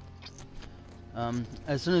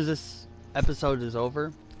 As soon as this episode is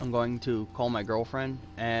over, I'm going to call my girlfriend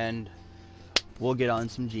and we'll get on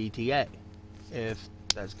some GTA, if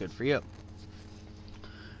that's good for you.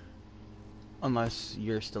 Unless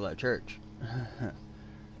you're still at church.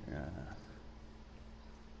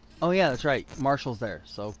 Oh yeah, that's right. Marshall's there,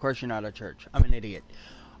 so of course you're not at church. I'm an idiot.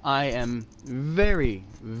 I am very,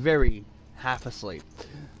 very half asleep.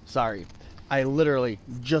 Sorry. I literally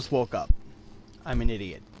just woke up. I'm an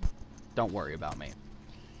idiot. Don't worry about me.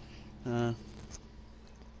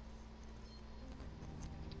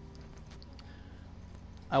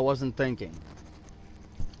 I wasn't thinking.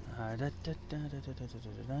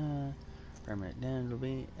 Permanent damage will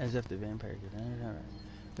be as if the vampire could.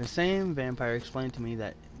 The same vampire explained to me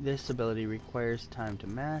that this ability requires time to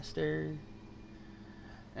master,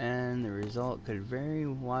 and the result could vary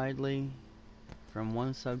widely from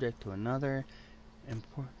one subject to another.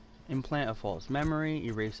 Implant a false memory,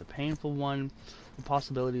 erase a painful one. The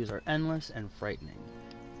possibilities are endless and frightening.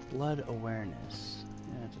 Blood awareness.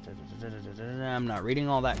 I'm not reading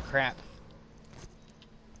all that crap.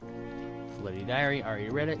 Bloody diary, already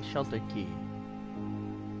read it. Shelter key.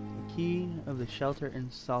 The key of the shelter in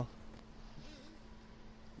South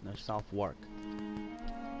Wark.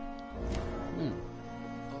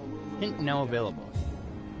 Hint now available.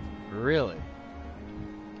 Really?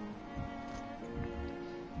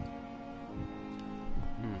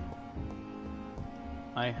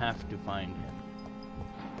 I have to find him.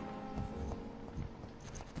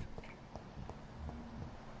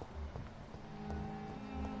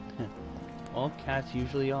 All cats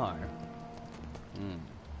usually are.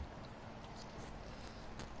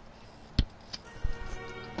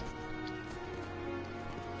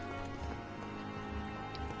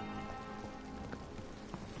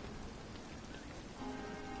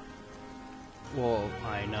 Well,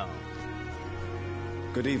 I know.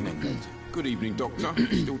 Good evening, Doctor. Good evening, Doctor.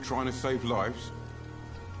 Still trying to save lives?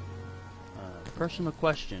 Personal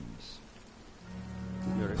questions.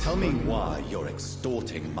 Tell me why you're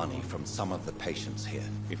extorting money from some of the patients here.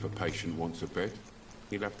 If a patient wants a bed,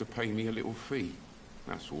 he'll have to pay me a little fee.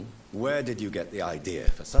 That's all. Where did you get the idea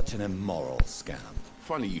for such an immoral scam?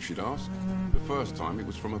 Funny you should ask. The first time it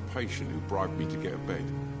was from a patient who bribed me to get a bed.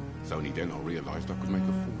 It's only then I realized I could make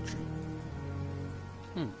a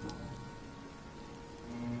fortune.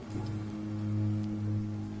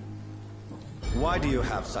 Why do you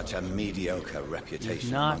have such a mediocre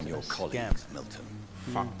reputation among your colleagues, Milton?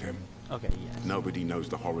 Fuck them. Okay, yes. Nobody knows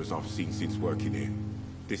the horrors I've seen since working here.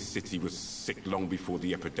 This city was sick long before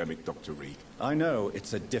the epidemic, Dr. Reed. I know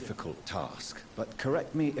it's a difficult task, but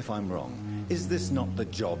correct me if I'm wrong. Is this not the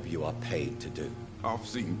job you are paid to do? I've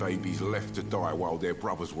seen babies left to die while their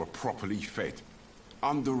brothers were properly fed.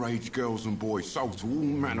 Underage girls and boys sold to all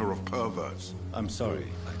manner of perverts. I'm sorry,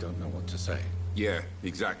 I don't know what to say. Yeah,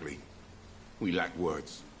 exactly. We lack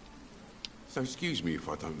words. So excuse me if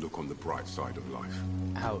I don't look on the bright side of life.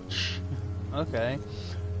 Ouch. Okay.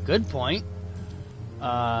 Good point.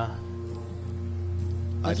 I'd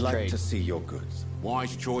like to see your goods.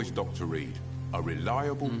 Wise choice, Dr. Reed. A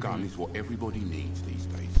reliable gun is what everybody needs these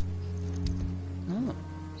days. Oh,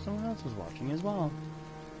 someone else was watching as well.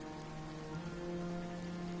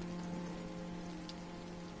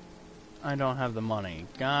 I don't have the money.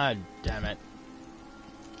 God damn it.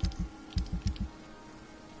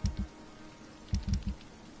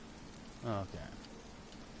 Okay.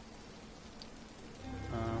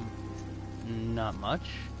 Not much.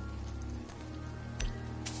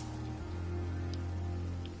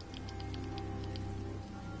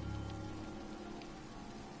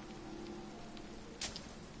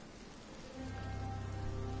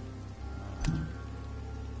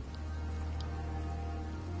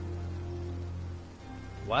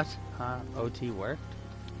 What? Huh? OT worked?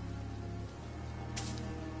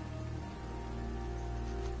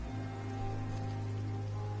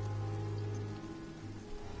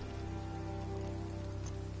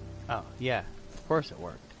 Oh, yeah. Of course it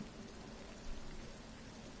worked.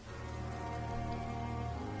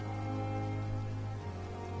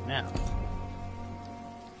 Now.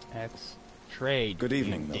 X trade. Good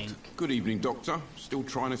evening, Milton. Good evening, Doctor. Still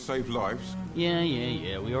trying to save lives? Yeah.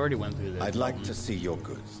 We already went through this. I'd like to see your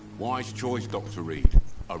goods. Wise choice, Dr. Reed.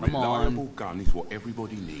 A reliable gun is what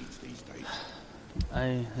everybody needs these days.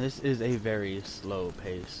 This is a very slow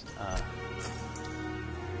paced,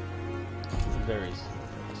 very slow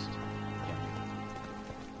paced game.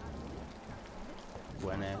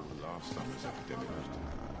 Gwyneth. Last summer's epidemic was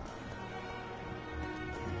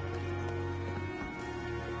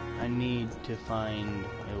I need to find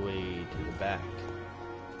a way to the back.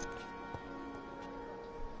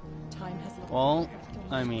 Time has lost. Well,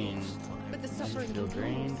 I mean, But the I suffering feel continues.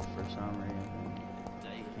 drained for some reason.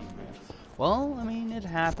 Well, I mean, it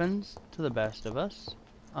happens to the best of us.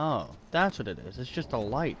 Oh, that's what it is. It's just a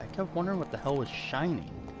light. I kept wondering what the hell was shining.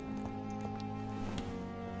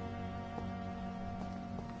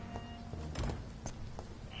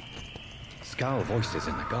 Scowl voices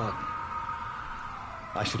in the garden.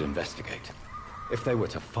 I should investigate. If they were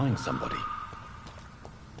to find somebody.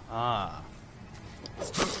 Ah.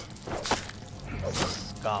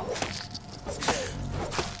 Skulls.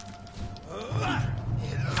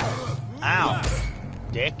 Ow.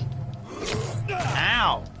 Dick.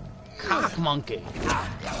 Ow. Cock monkey.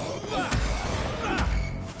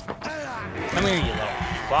 Come here, you little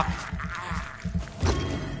fuck.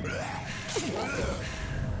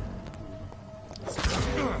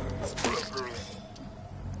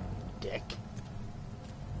 Dick.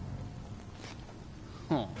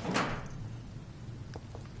 Huh.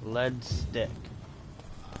 Lead stick.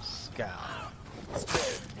 Scowl.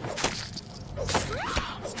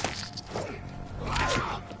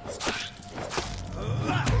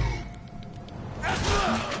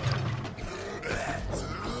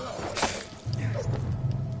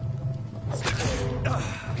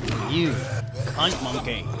 You cunt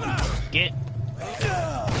monkey. Get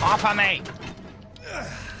off of me.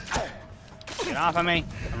 Get off of me.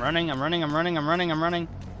 I'm running, I'm running, I'm running, I'm running, I'm running.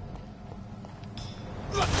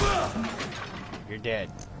 You're dead.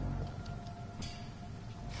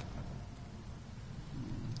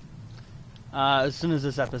 As soon as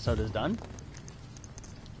this episode is done.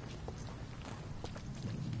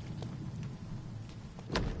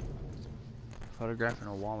 Photograph in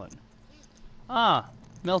a wallet. Ah,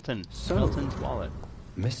 Milton. So, Milton's wallet.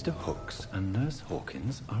 Mr. Hooks and Nurse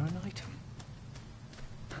Hawkins are an item.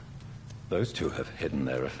 Those two have hidden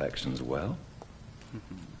their affections well.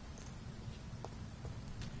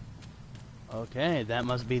 Okay, that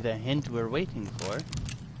must be the hint we're waiting for.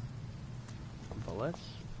 Bullets.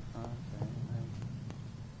 Okay.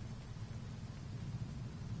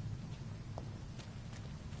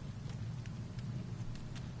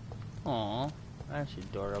 Aw, that's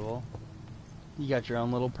adorable. You got your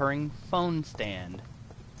own little purring phone stand.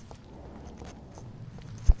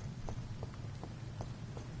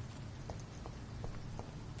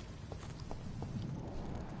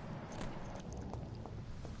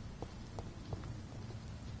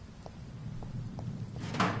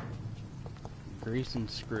 Grease and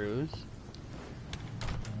screws.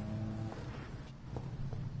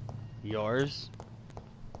 Yours.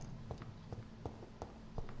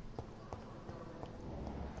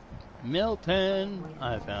 Milton,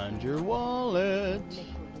 I found your wallet.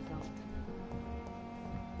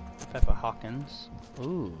 Pepper Hawkins.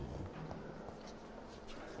 Ooh.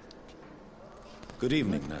 Good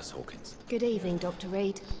evening, Nurse Hawkins. Good evening, Dr.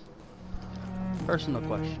 Reed. Personal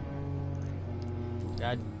question.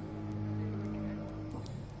 God.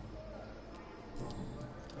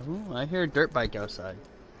 Ooh, I hear a dirt bike outside.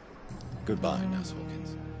 Goodbye, Nurse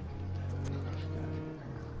Hawkins.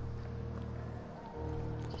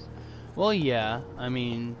 Well, yeah, I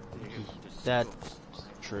mean, that's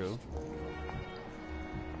true.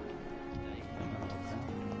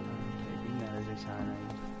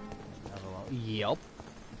 Yep.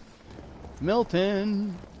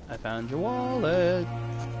 Milton, I found your wallet.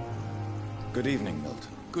 Good evening,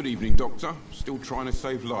 Milton. Good evening, Doctor. Still trying to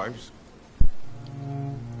save lives?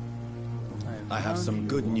 I have some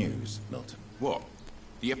good news, Milton. What?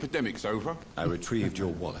 The epidemic's over? I retrieved your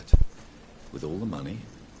wallet with all the money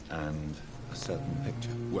and a certain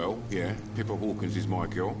picture. Well, yeah, Pippa Hawkins is my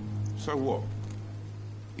girl. So what?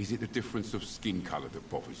 Is it the difference of skin colour that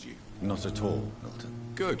bothers you? Not at all, Milton.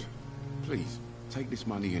 Good. Please, take this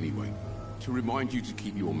money anyway. To remind you to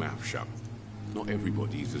keep your mouth shut. Not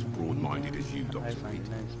everybody is as broad-minded as you, Dr. Reed.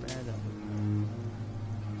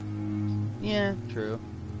 Yeah, true.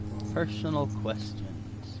 Personal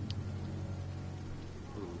questions.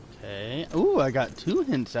 Okay. Ooh, I got 2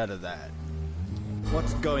 hints out of that.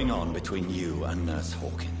 What's going on between you and Nurse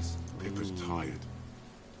Hawkins? Pippa's tired.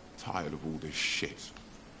 Tired of all this shit.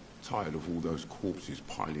 Tired of all those corpses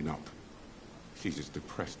piling up. She's as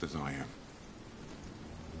depressed as I am.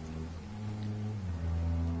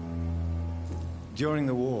 During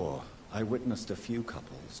the war, I witnessed a few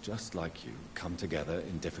couples just like you come together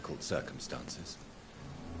in difficult circumstances.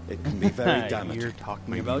 It can be very damaging. You're talking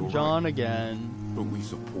Maybe about you're John right. again. But we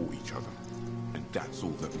support each other, and that's all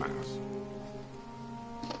that matters.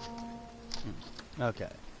 Okay.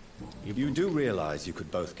 You do realize you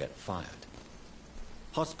could both get fired.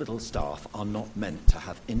 Hospital staff are not meant to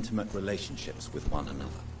have intimate relationships with one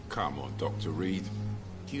another. Come on, Dr. Reed.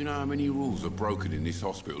 Do you know how many rules are broken in this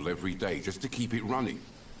hospital every day just to keep it running?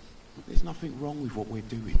 There's nothing wrong with what we're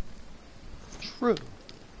doing. True.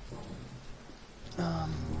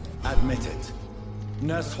 Admit it.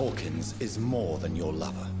 Nurse Hawkins is more than your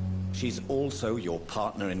lover. She's also your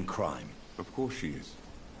partner in crime. Of course she is.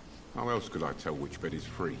 How else could I tell which bed is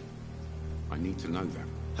free? I need to know that.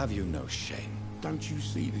 Have you no shame? Don't you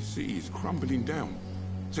see the city is crumbling down?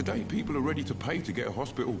 Today people are ready to pay to get a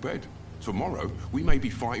hospital bed. Tomorrow we may be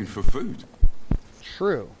fighting for food.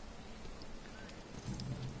 True.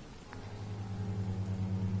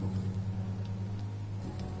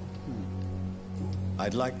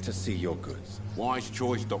 I'd like to see your goods. Wise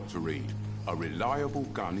choice, Dr. Reed. A reliable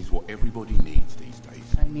gun is what everybody needs these days.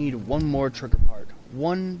 I need one more trigger part.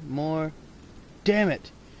 One more. Damn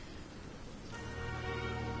it.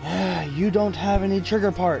 You don't have any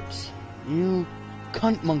trigger parts. You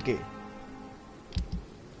cunt monkey.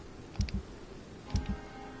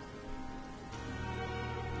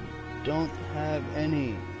 Don't have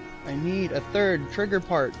any. I need a third trigger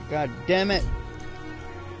part. God damn it.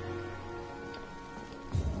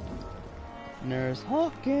 Nurse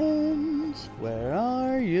Hawkins, where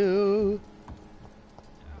are you?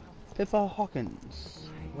 Pippa Hawkins,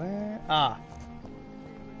 where? Ah,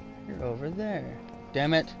 you're over there.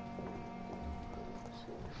 Damn it.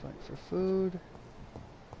 Fight for food.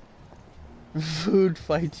 Food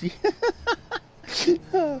fights you.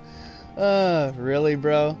 Really,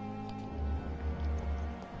 bro?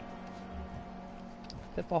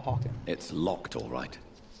 Pippa Hawkins. It's locked, all right.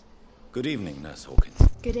 Good evening, Nurse Hawkins.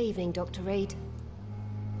 Good evening, Dr. Reed.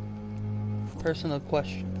 Personal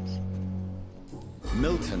questions.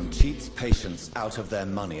 Milton cheats patients out of their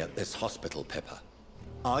money at this hospital, Pippa.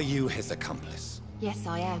 Are you his accomplice? Yes,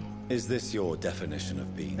 I am. Is this your definition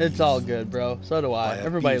of being It's used? all good, bro. So do I. By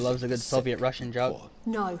Everybody abusing loves a good sick, Soviet-Russian joke. poor.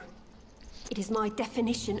 No. It is my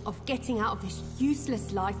definition of getting out of this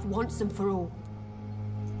useless life once and for all.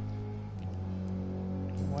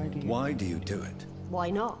 Why do you do it? Why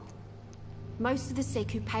not? Most of the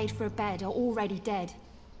sick who paid for a bed are already dead,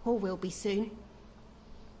 or will be soon.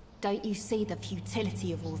 Don't you see the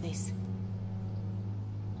futility of all this?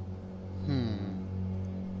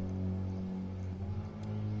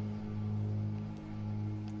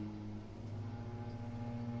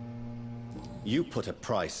 You put a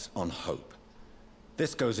price on hope.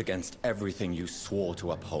 This goes against everything you swore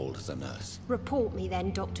to uphold as a nurse. Report me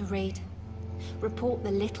then, Dr. Reed. Report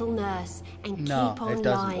the little nurse and No, keep it on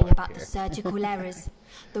doesn't lying work about here. the surgical errors,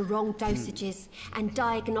 the wrong dosages, and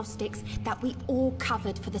diagnostics that we all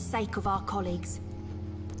covered for the sake of our colleagues.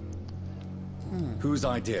 Whose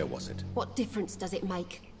idea was it? What difference does it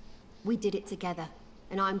make? We did it together,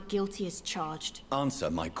 and I'm guilty as charged. Answer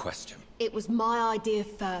my question. It was my idea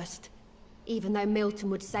first, even though Milton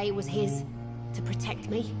would say it was his, to protect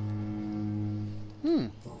me.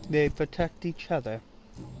 They protect each other.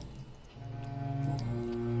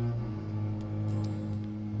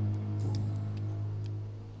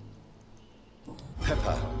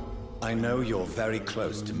 Pippa, I know you're very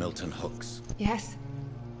close to Milton Hooks. Yes,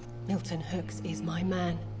 Milton Hooks is my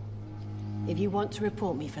man. If you want to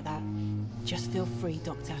report me for that, just feel free,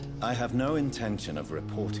 Doctor. I have no intention of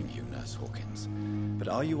reporting you, Nurse Hawkins. But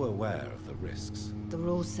are you aware of the risks? The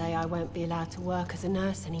rules say I won't be allowed to work as a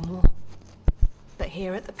nurse anymore. But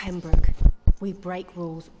here at the Pembroke, we break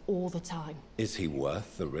rules all the time. Is he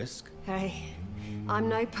worth the risk? Hey, I'm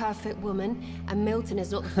no perfect woman, and Milton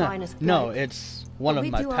is not the finest bloke. No, it's one But of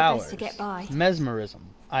we my do our powers. best to get by. Mesmerism.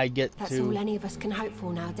 I get That's all to any of us can hope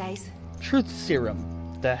for nowadays. truth serum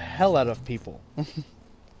the hell out of people.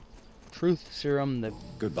 Truth serum the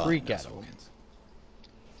Goodbye, freak Nurse out of 'em. Hawkins.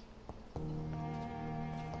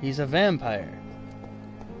 He's a vampire.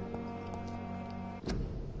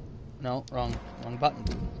 No, wrong button.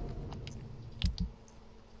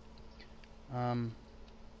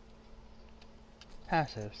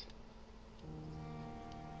 Passives.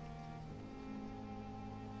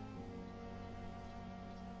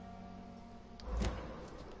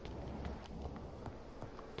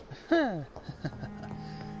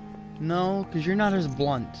 No, because you're not as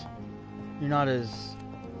blunt. You're not as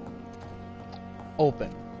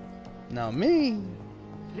open. Now me,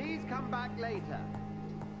 Please come back later.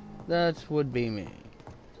 that would be me.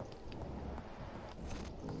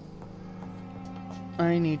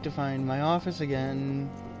 I need to find my office again.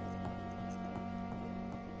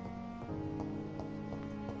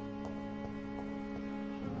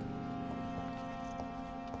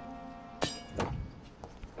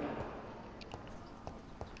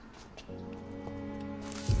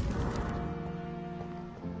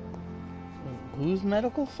 Whose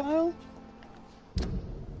medical file?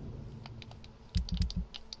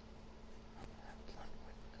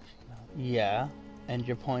 Yeah, and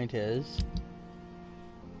your point is?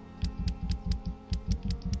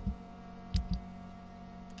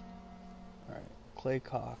 Alright, Clay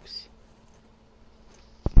Cox.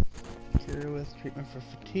 Cure with treatment for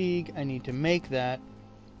fatigue. I need to make that.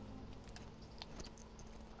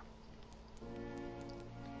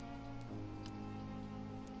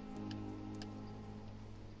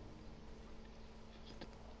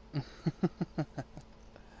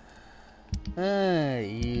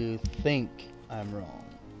 You think I'm wrong.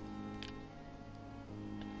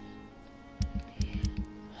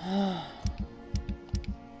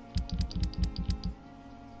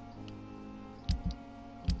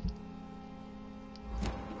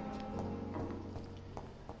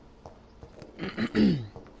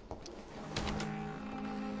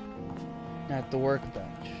 At the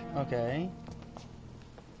workbench. Okay.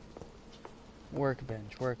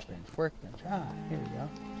 Workbench, workbench, workbench. Ah, here we go.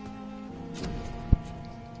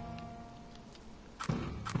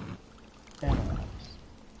 Analyze.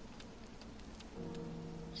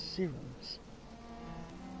 Serums.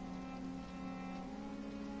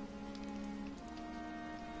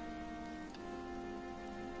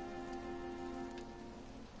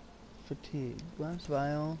 Fatigue. Glass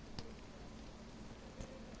vial.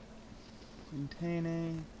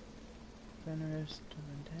 Containing. Venomous to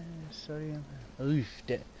maintain sodium. Oof.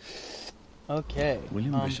 Okay.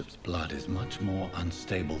 William Bishop's blood is much more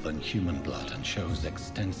unstable than human blood and shows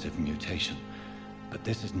extensive mutation. But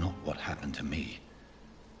this is not what happened to me.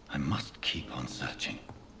 I must keep on searching.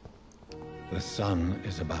 The sun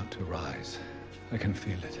is about to rise. I can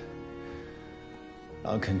feel it.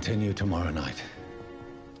 I'll continue tomorrow night.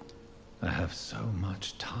 I have so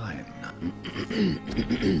much time now.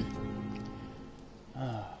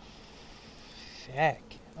 Oh, feck.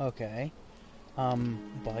 Okay.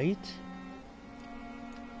 Bite.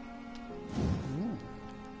 Ooh.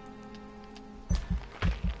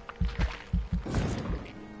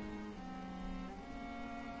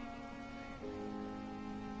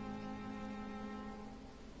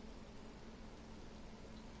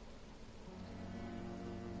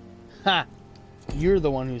 Ha! You're the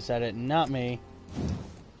one who said it, not me.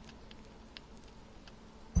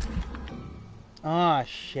 Ah,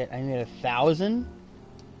 shit. I need 1,000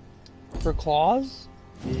 for claws?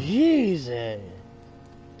 Jesus.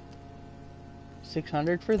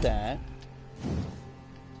 600 for that.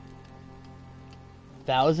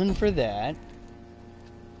 1,000 for that.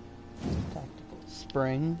 Tactical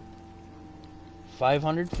spring.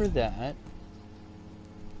 500 for that.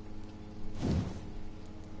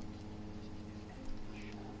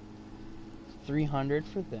 $300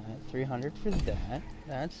 for that. $300 for that.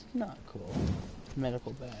 That's not cool.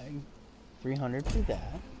 Medical bag. $300 for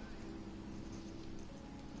that.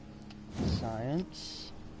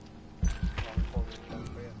 Science.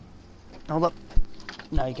 Hold up.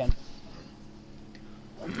 Now you can.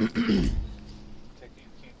 You couldn't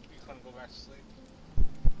go back to sleep.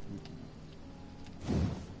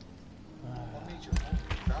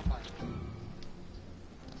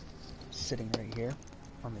 Sitting right here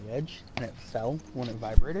on the edge, and it fell when it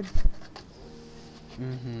vibrated.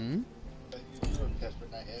 Mm-hmm.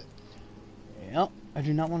 Yep. I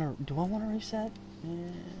do not want to. Do I want to reset?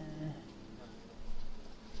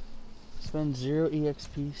 Spend 0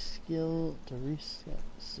 EXP skill to reset.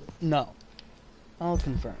 No. I'll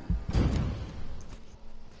confirm.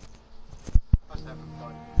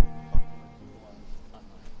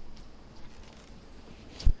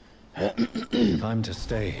 Time to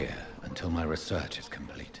stay here until my research is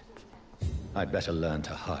complete. I'd better learn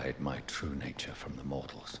to hide my true nature from the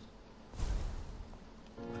mortals.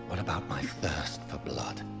 But what about my thirst for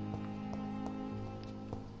blood?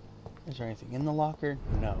 Is there anything in the locker?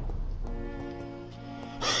 No.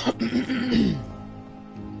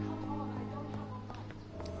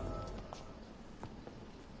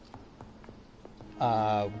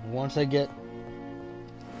 Once I get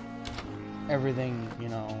everything, you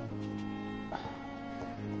know,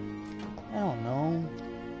 I don't know.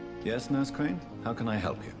 Yes, Nurse Crane? How can I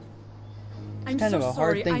help you? I'm kind of so a hard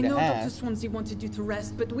sorry. thing I to know Dr. ask. Swansea wanted you to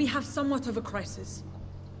rest, but we have somewhat of a crisis.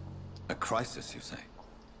 A crisis, you say?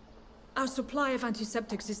 Our supply of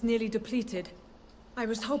antiseptics is nearly depleted. I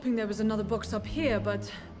was hoping there was another box up here,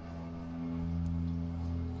 but...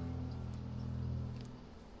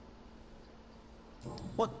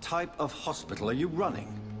 What type of hospital are you running?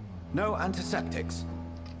 No antiseptics?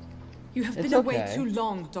 You have It's been away okay. too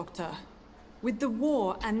long, Doctor. With the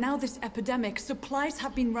war and now this epidemic, supplies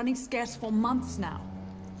have been running scarce for months now.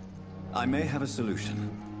 I may have a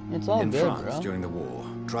solution. It's all In good, France, bro. during the war,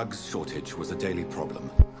 drugs shortage was a daily problem,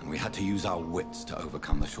 and we had to use our wits to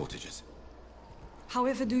overcome the shortages.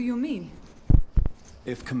 However do you mean?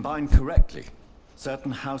 If combined correctly,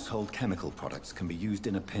 certain household chemical products can be used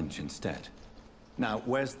in a pinch instead. Now,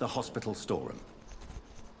 where's the hospital storeroom?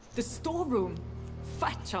 The storeroom?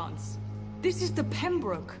 Fat chance. This is the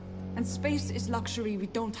Pembroke, and space is luxury we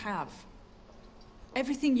don't have.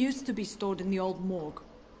 Everything used to be stored in the old morgue.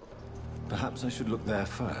 Perhaps I should look there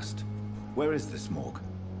first. Where is this morgue?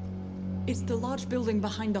 It's the large building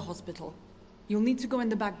behind the hospital. You'll need to go in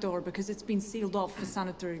the back door because it's been sealed off for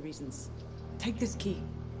sanitary reasons. Take this key.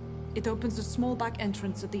 It opens a small back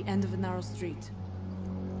entrance at the end of a narrow street.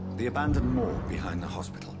 The abandoned morgue behind the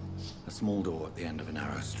hospital. A small door at the end of a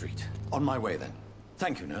narrow street. On my way then.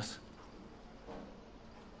 Thank you, nurse.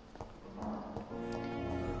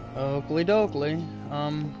 Oakley dokley.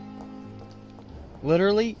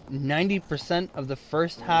 Literally 90% of the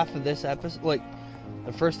first half of this episode, like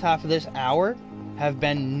the first half of this hour, have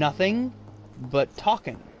been nothing but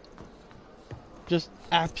talking. Just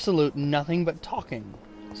absolute nothing but talking.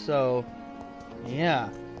 So, yeah.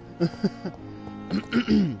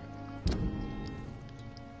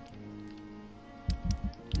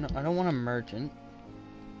 No, I don't want a merchant.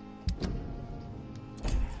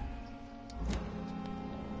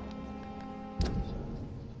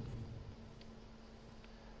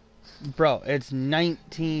 Bro, it's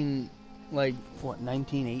 19, like, what,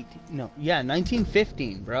 1918? No, yeah,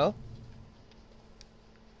 1915, bro.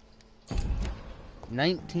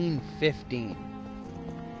 1915.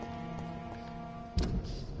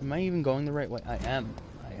 Am I even going the right way? I am.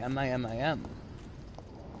 I am.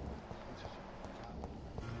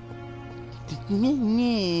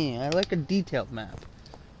 I like a detailed map.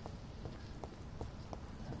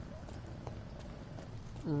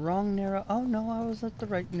 Wrong narrow. Oh no, I was at the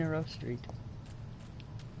right narrow street.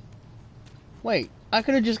 Wait, I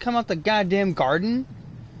could have just come out the goddamn garden?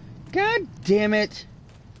 God damn it.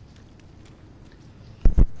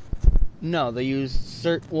 No, they used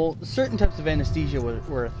certain types of anesthesia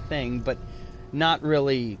were a thing, but not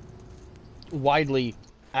really widely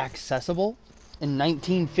accessible. In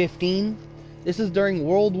 1915, this is during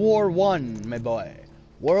World War I, my boy.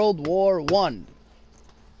 World War I.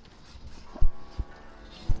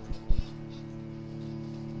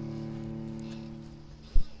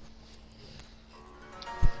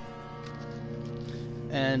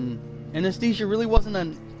 And anesthesia really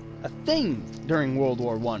wasn't a thing during World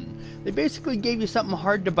War I. They basically gave you something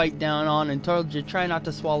hard to bite down on and told you try not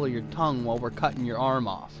to swallow your tongue while we're cutting your arm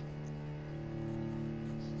off.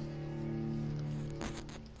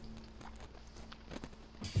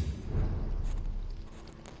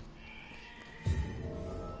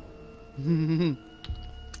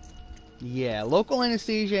 Yeah, local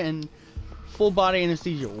anesthesia and full body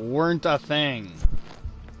anesthesia weren't a thing.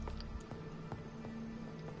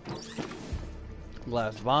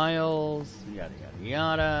 Glass vials, yada yada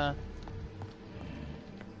yada.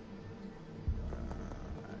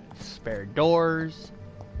 Spare doors.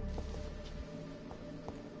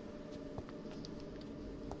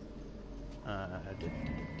 Walking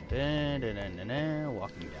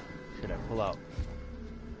down. Should I pull out?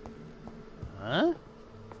 Huh?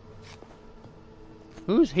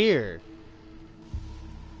 Who's here?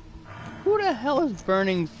 Who the hell is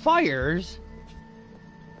burning fires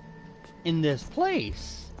in this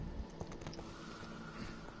place?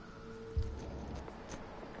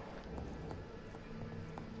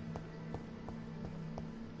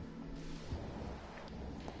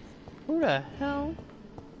 Who the hell?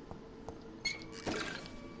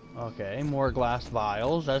 Okay, more glass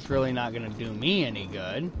vials. That's really not gonna do me any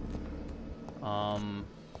good.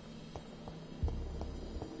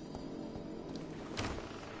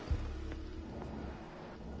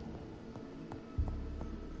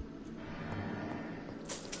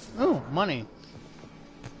 Oh, money.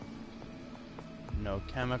 No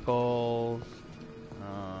chemicals.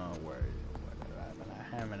 Where I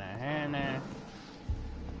have in a hand?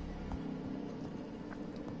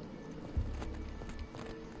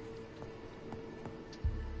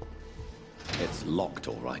 It's locked,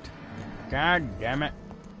 all right. God damn it.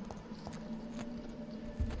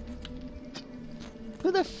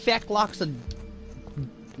 Who the feck locks a...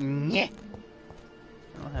 Nyeh. I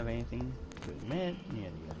don't have anything to admit.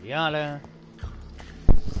 Yada yada yada.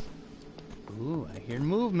 Ooh, I hear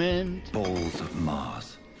movement. Balls of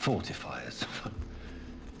Mars. Fortifiers.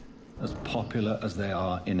 as popular as they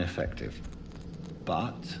are ineffective.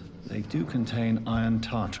 But they do contain iron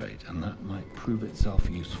tartrate, and that might prove itself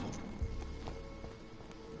useful.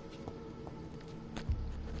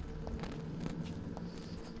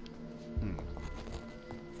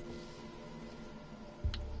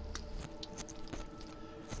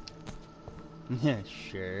 Yeah,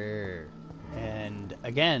 sure. And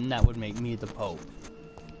again, that would make me the Pope.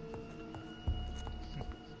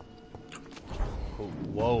 Oh,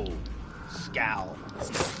 whoa. Scowl.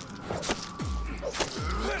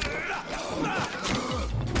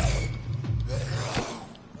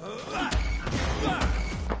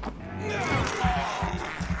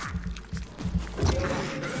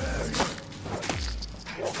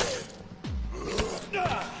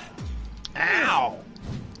 Ow!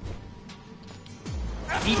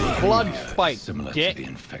 Eat blood spike, Similar dick. to the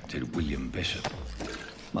infected William Bishop.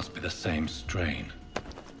 Must be the same strain.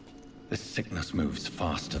 This sickness moves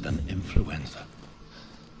faster than influenza.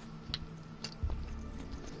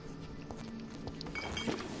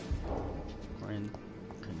 We're in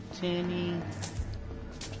continue.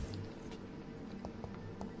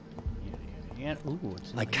 Ooh,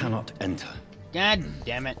 what's in I here? cannot enter. God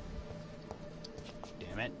damn it.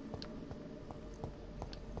 Damn it.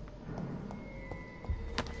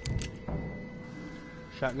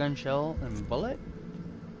 Shotgun shell and bullet?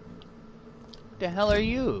 What the hell are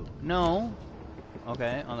you? No.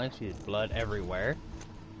 Okay, unless you blood everywhere.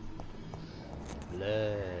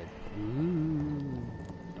 Blood. Ooh.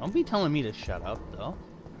 Don't be telling me to shut up, though.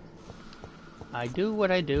 I do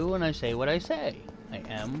what I do and I say what I say. I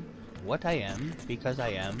am what I am because I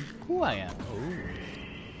am who I am. Ooh.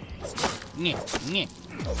 Nyeh, nyeh.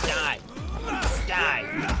 Die. Die.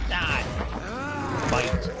 Die.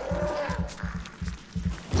 Bite.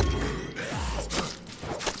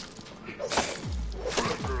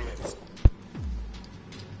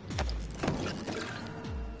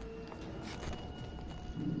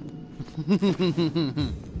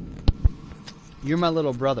 You're my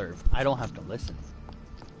little brother. I don't have to listen.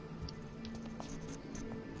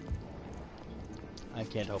 I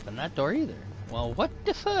can't open that door either. Well, what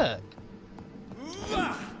the fuck?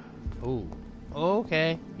 Ooh.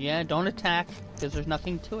 Okay. Yeah, don't attack, because there's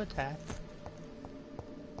nothing to attack.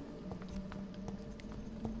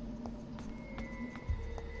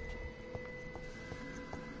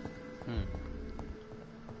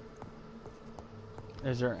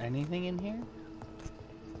 Is there anything in here?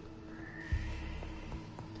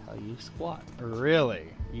 Tell you squat. Really?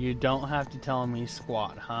 You don't have to tell me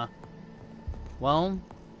squat, huh? Well,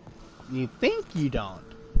 you think you don't.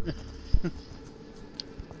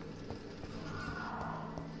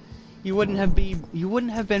 You wouldn't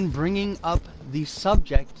have been bringing up the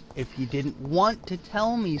subject if you didn't want to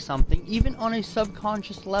tell me something, even on a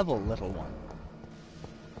subconscious level, little one.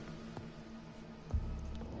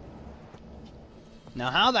 Now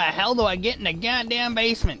how the hell do I get in the goddamn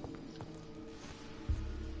basement?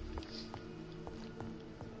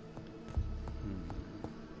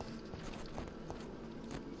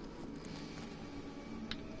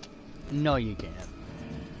 No, you can't.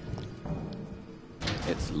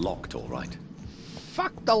 It's locked, all right.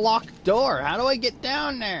 Fuck the locked door. How do I get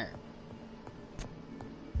down there?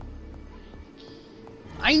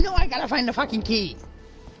 I know I gotta find the fucking key.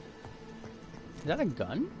 Is that a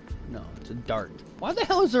gun? No, it's a dart. Why the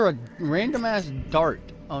hell is there a random ass dart?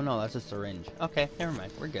 Oh no, that's a syringe. Okay, never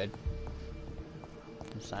mind. We're good.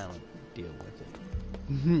 I'm silent. Deal with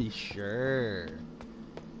it. Sure.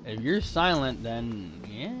 If you're silent, then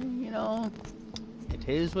yeah, you know, it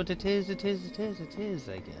is what it is. It is.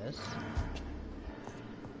 I guess.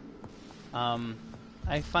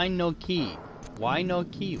 I find no key. Why no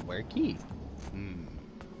key? Where key?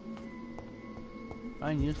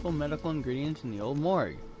 Find useful medical ingredients in the old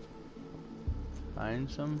morgue. Find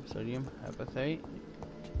some sodium hepatite.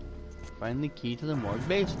 Find the key to the morgue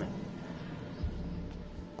basement.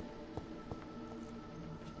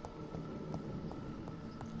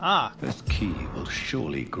 Ah. This key will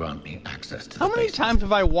surely grant me access to the How many times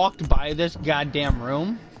have I walked by this goddamn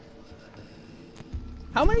room?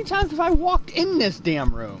 How many times have I walked in this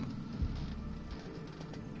damn room?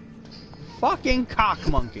 Fucking cock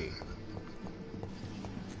monkey.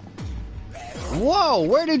 Whoa,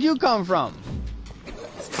 where did you come from?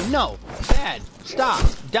 No, bad, stop,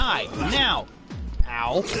 die, now.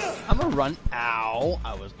 Ow, I'm gonna run, ow,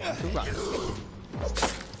 I was going to run.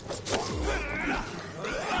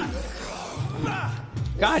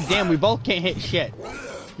 God damn, we both can't hit shit.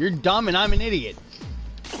 You're dumb and I'm an idiot.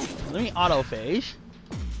 Let me autophage.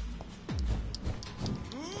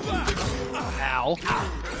 Ow.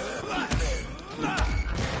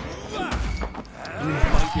 Let me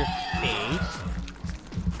bite your face.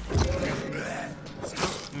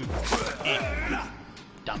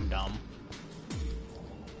 Dum dum.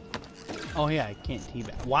 Oh yeah, I can't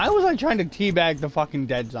teabag. Why was I trying to teabag the fucking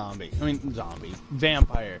dead zombie? I mean, zombie.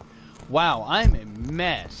 Vampire. Wow, I'm a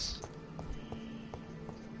mess.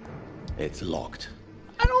 It's locked.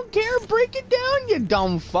 I don't care. Break it down, you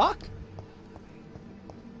dumb fuck.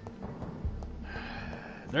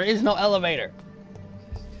 There is no elevator.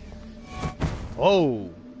 Oh.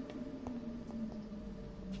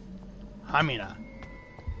 Hamina.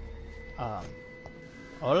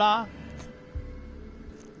 Hola.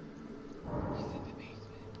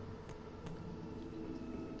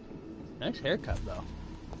 Nice haircut, though.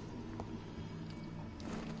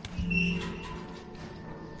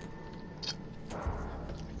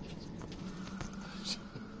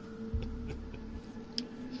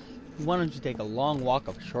 Why don't you take a long walk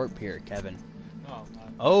up a short pier, Kevin?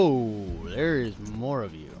 Oh, there is more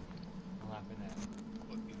of you.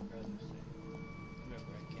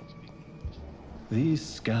 These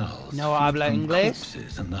skulls No habla from inglés?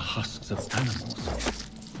 corpses and the husks of animals.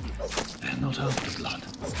 They're not after blood.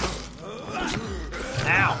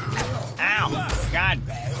 Ow! Ow! God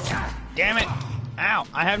damn it! Ow!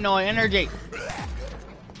 I have no energy!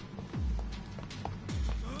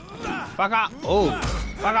 Fuck off! Oh!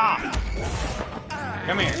 Fuck off!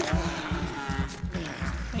 Come here.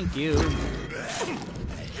 Thank you.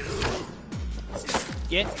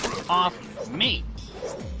 Get off me!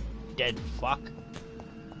 Dead fuck.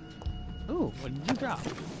 Ooh, what did you drop?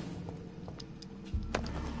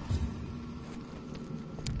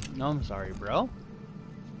 No, I'm sorry, bro.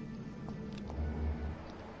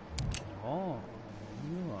 Oh,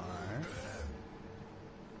 you are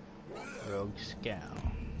Rogue Scout.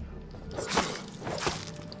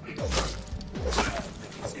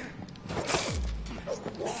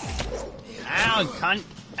 Ow, cunt!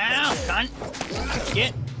 Ow, cunt!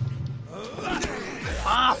 Get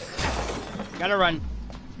off! Gotta run.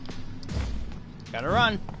 Gotta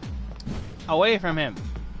run. Away from him.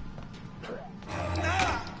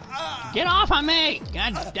 Get off of me!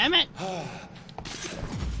 God damn it!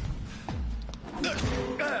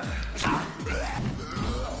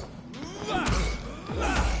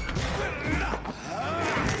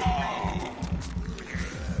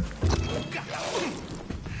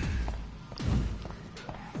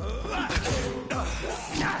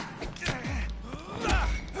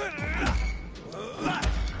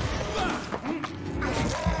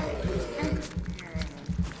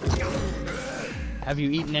 Have you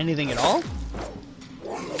eaten anything at all?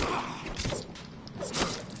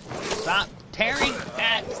 Stop tearing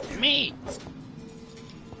at me!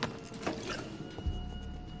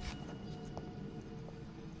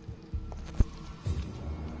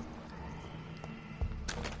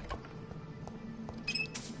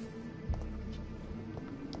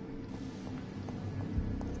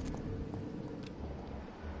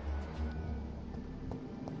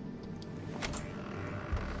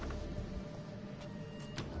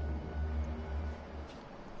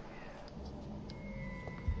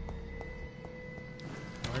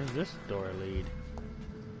 Where does this door lead?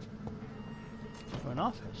 To an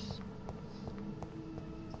office.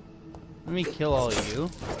 Let me kill all of you.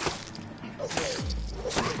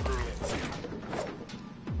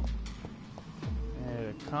 And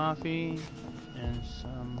a coffee and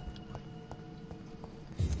some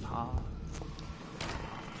pop.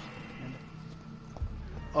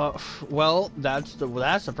 Well, that's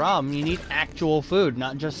the problem. You need actual food,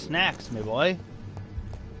 not just snacks, my boy.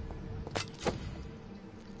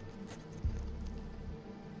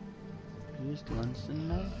 Used Lunson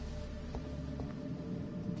knife.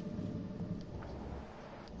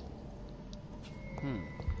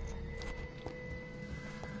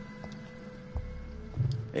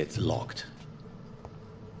 It's locked.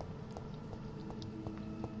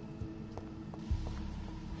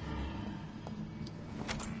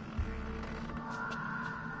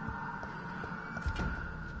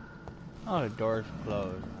 Oh, the door's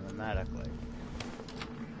closed automatically.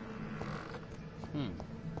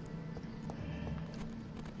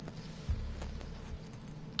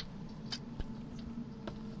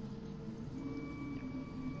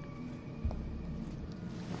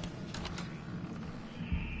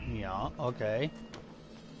 Yeah, okay.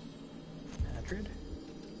 Hatred?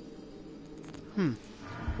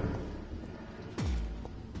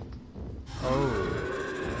 Oh.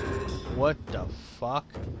 What the fuck?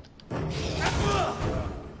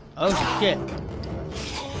 Oh shit.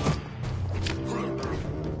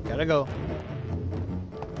 Gotta go.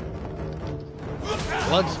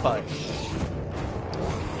 Blood spike.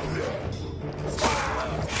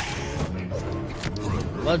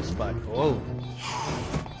 blood spot. Whoa.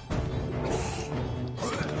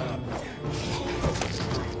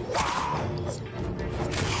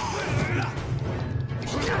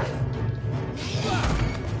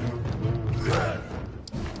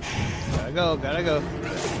 Gotta go.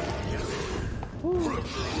 Woo.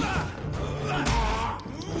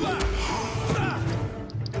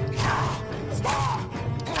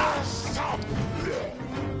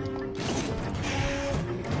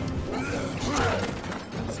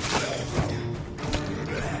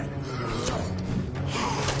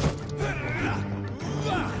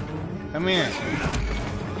 Come here.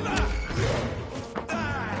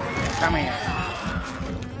 Come here.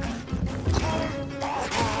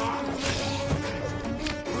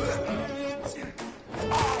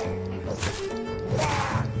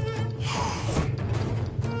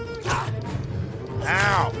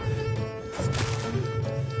 Ow!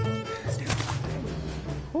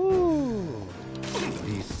 Whew.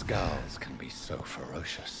 These skulls can be so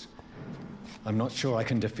ferocious. I'm not sure I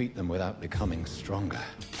can defeat them without becoming stronger.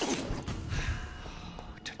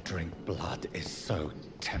 To drink blood is so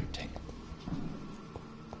tempting.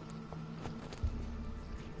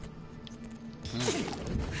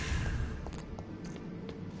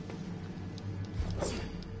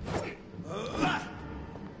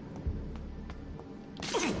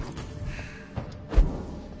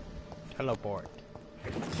 Teleport.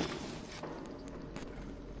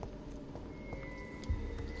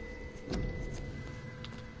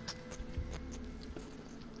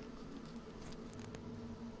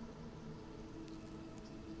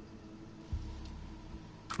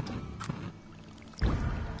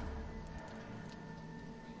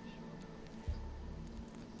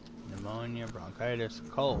 Pneumonia, bronchitis,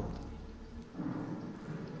 cold.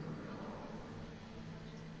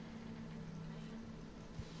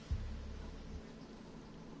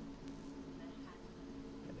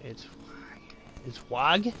 It's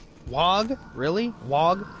WOG? WOG? Really?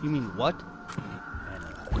 WOG? You mean what?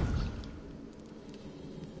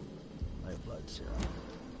 White blood serum.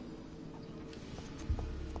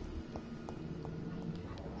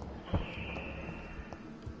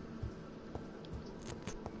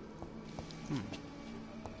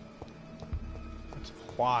 It's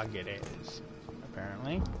WOG it is,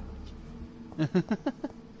 apparently.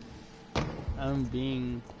 I'm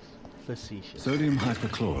being facetious. Sodium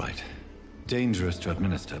hypochlorite. Dangerous to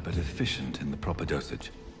administer, but efficient in the proper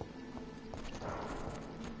dosage.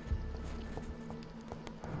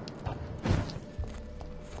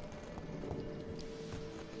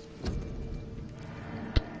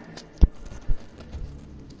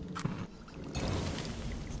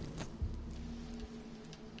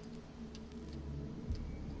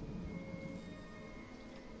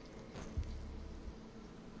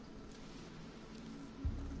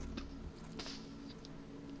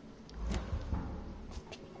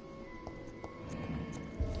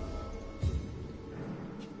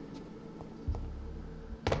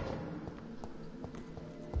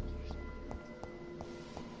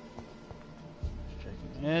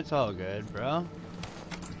 It's all good, bro.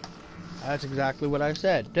 That's exactly what I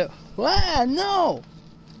said. Ah, no!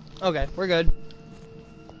 Okay, we're good.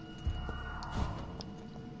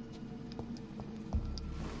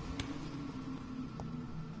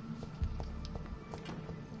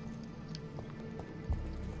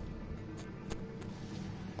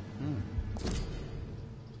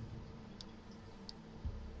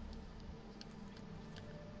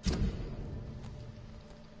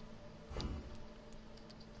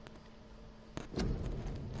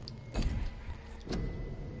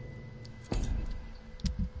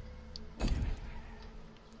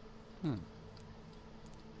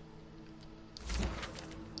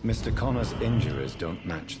 Mr. Connor's injuries don't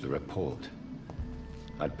match the report.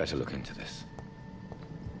 I'd better look into this.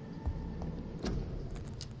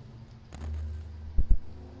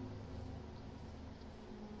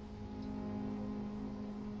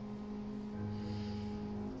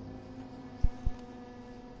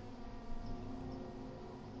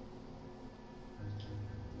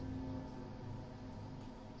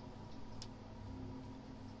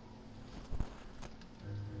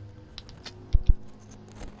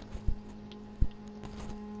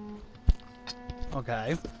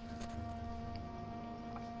 Okay.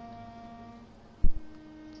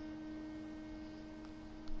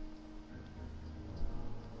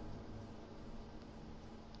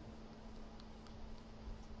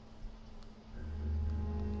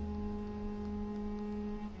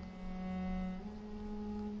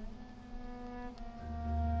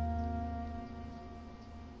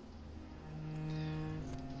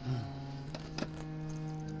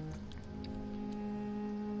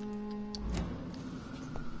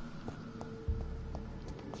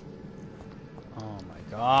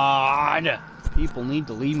 God! People need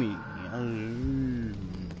to leave me alone.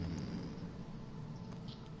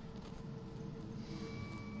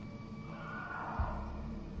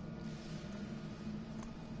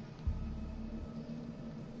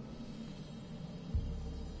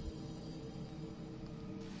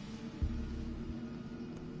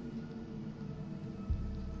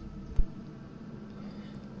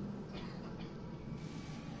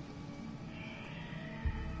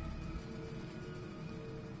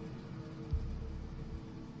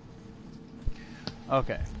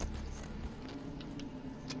 Okay.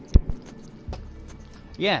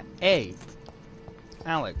 Yeah, A.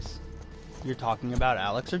 Alex. You're talking about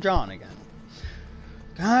Alex or John again.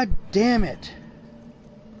 God damn it.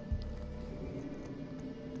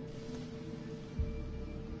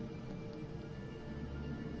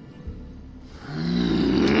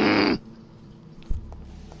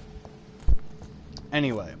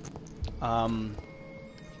 Anyway,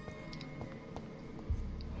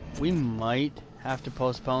 we might have to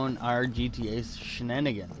postpone our GTA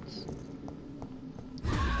shenanigans.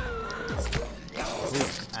 Ooh,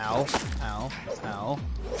 ow, ow, ow.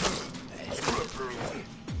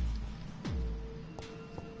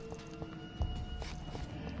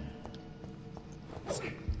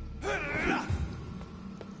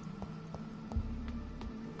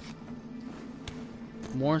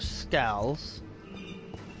 More scowls.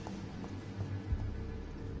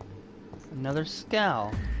 Another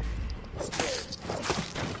scowl.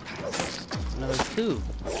 Another two.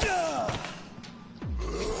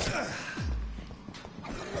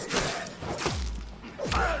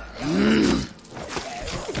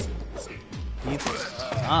 Keep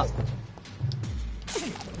up.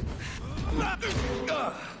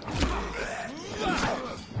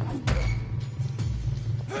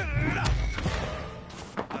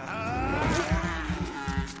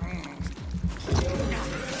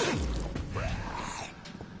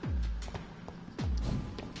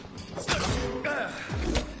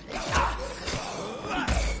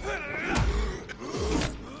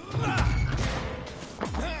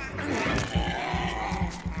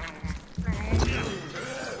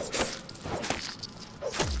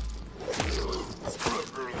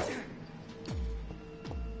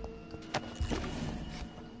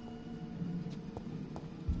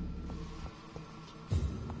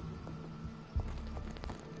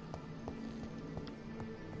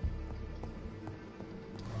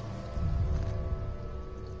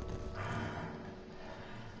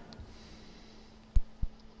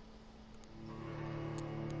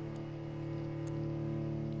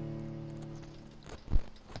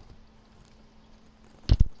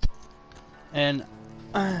 And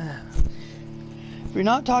if you're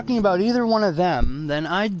not talking about either one of them, then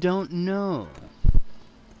I don't know.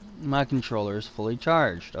 My controller is fully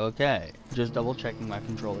charged. Okay. Just double checking my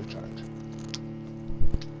controller charge.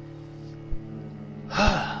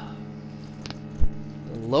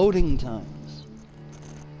 Loading times.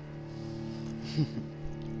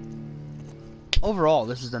 Overall,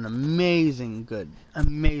 this is an amazingly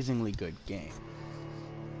good game.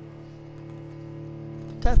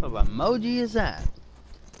 What type of emoji is that?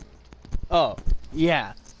 Oh,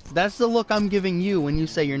 yeah. That's the look I'm giving you when you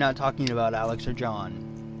say you're not talking about Alex or John.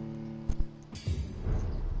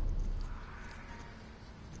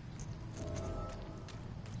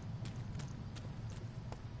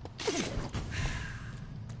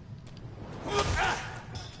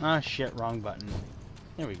 Ah, shit, wrong button.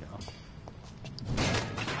 There we go.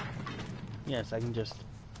 Yes, I can just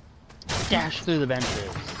dash through the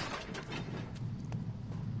benches.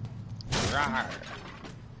 Rawr.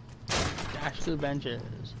 Dash through the benches.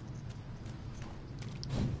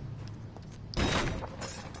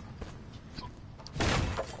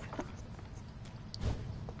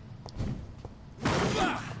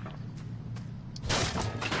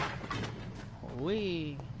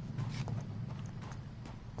 Wee.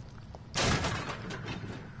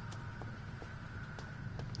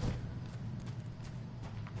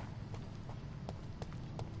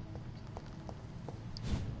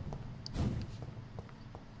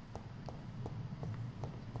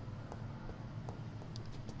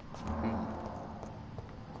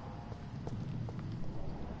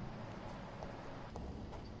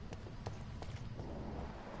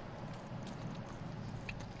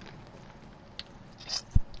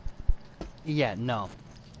 Yeah, no.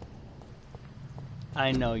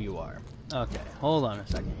 I know you are. Okay, hold on a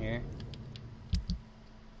second here.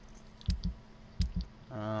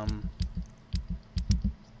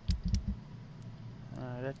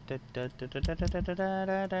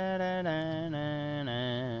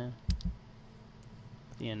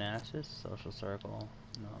 The analysis, social circle,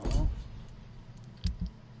 no.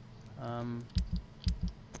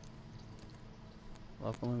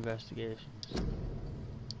 Local investigations.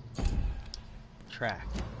 Track.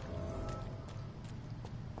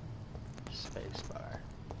 Spacebar.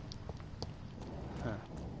 Huh.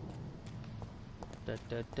 Da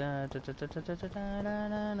da da da da da da da da da da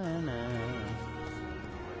da. Many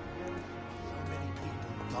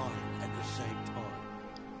people dying at the same time.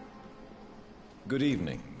 Good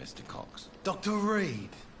evening, Mr. Cox. Dr. Reed,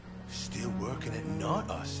 still working at night,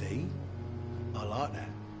 I see. I like that.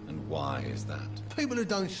 And why is that? People who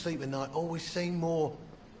don't sleep at night always seem more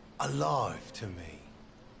alive to me.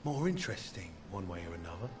 More interesting, one way or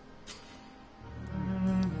another.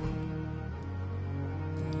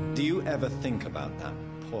 Do you ever think about that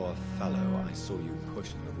poor fellow I saw you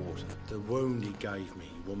push in the water? The wound he gave me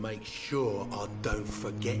will make sure I don't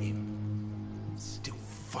forget him. Still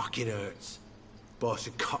fucking hurts. Boss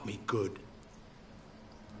had cut me good.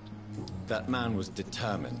 That man was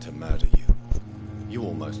determined to murder you. You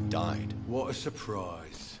almost died. What a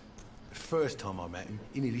surprise. The first time I met him,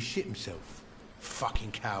 he nearly shit himself.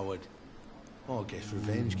 Fucking coward. I guess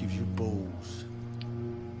revenge gives you balls.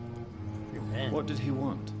 Revenge? What did he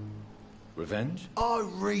want? Revenge? I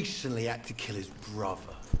recently had to kill his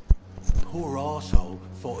brother. Poor arsehole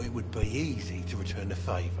thought it would be easy to return the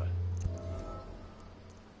favour.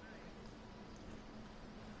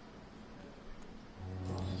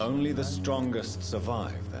 Only the strongest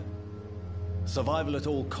survive, then? Survival at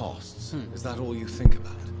all costs. Is that all you think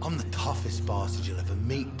about? I'm the toughest bastard you'll ever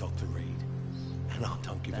meet, Dr. Reed. And I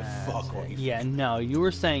don't give a fuck what you think. Yeah, no, you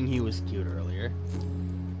were saying he was cute earlier.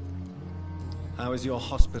 How is your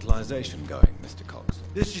hospitalization going, Mr. Cox?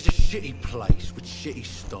 This is a shitty place with shitty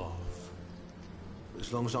staff. But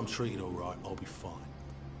as long as I'm treated alright, I'll be fine.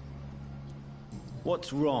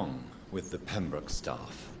 What's wrong with the Pembroke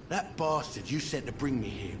staff? That bastard you sent to bring me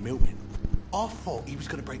here, Milton, I thought he was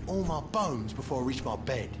going to break all my bones before I reached my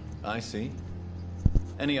bed. I see.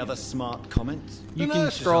 Any other smart comments? You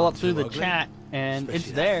can scroll up through the chat, and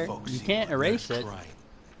it's there. You can't erase it.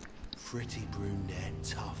 Pretty brunette,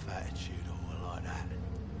 tough attitude, all like that.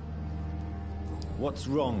 What's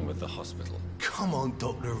wrong with the hospital? Come on,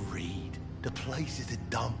 Dr. Reed. The place is a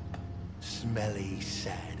dump. Smelly,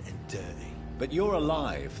 sad, and dirty. But you're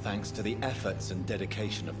alive thanks to the efforts and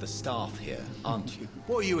dedication of the staff here, aren't you?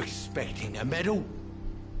 What are you expecting, a medal?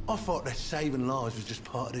 I thought that saving lives was just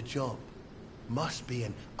part of the job. Must be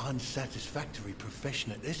an unsatisfactory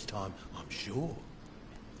profession at this time, I'm sure.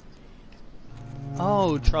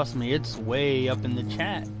 Oh, trust me, it's way up in the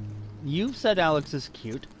chat. You've said Alex is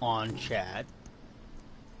cute on chat.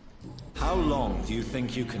 How long do you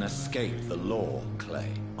think you can escape the law,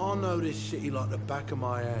 Clay? I know this city like the back of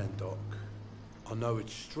my hand, Doc. I know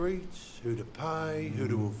its streets, who to pay, who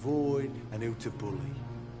to avoid, and who to bully.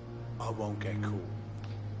 I won't get caught.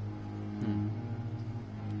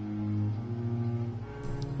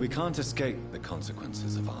 We can't escape the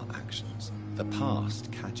consequences of our actions. The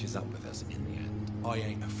past catches up with us in the end. I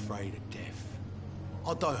ain't afraid of death.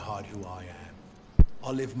 I don't hide who I am.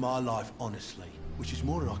 I live my life honestly, which is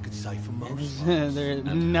more than I could say for most. There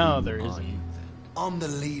isn't. I'm the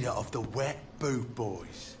leader of the Wet Boot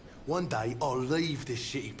Boys. One day, I'll leave this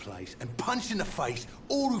shitty place and punch in the face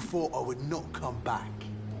all who thought I would not come back.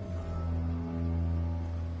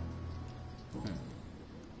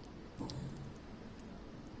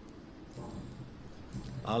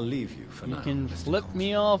 I'll leave you for now. You can flip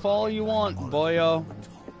me off all you want, boyo.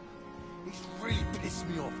 He's really pissed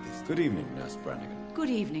me off this time. Good evening, Nurse Brannigan.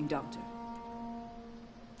 Good evening, Doctor.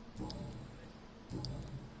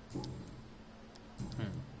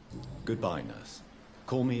 Goodbye, Nurse.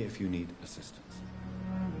 Call me if you need assistance.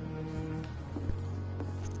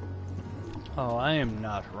 Oh, I am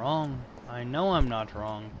not wrong. I know I'm not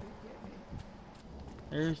wrong.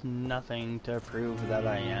 There's nothing to prove that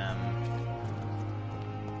I am.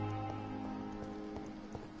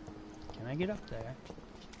 Can I get up there?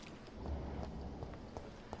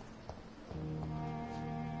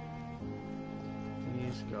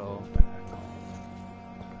 Please go back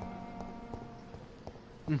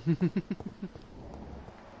home.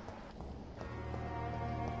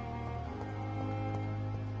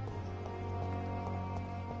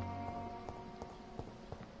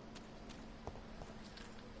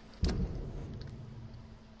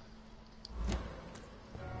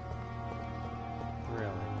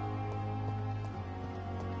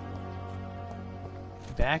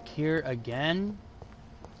 Back here again?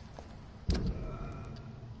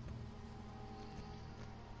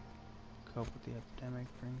 Cope with the epidemic,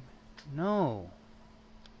 bring... No!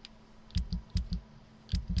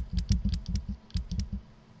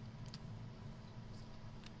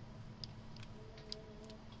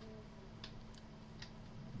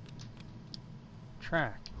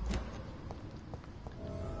 track.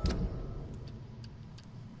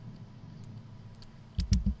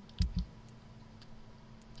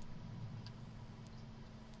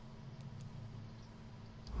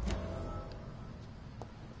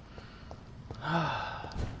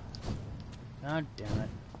 God damn it.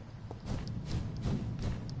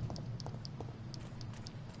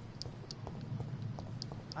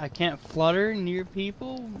 I can't flutter near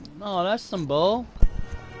people? Oh, that's some bull.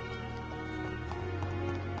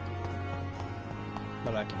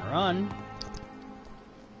 But I can run.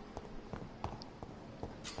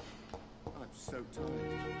 I'm so tired.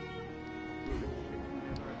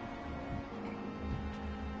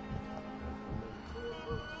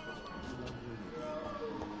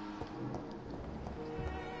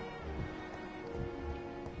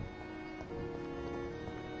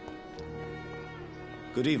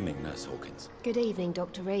 Good evening, Nurse Hawkins. Good evening,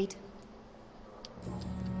 Dr. Reed.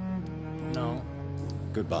 No.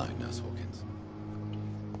 Goodbye, Nurse Hawkins.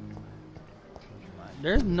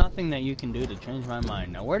 There's nothing that you can do to change my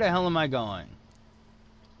mind. Now, where the hell am I going?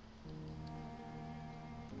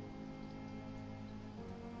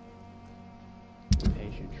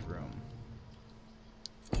 Patient's room.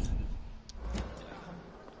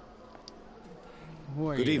 Who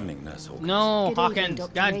are Good you? evening, Nurse Hawkins. No, Good Hawkins. evening,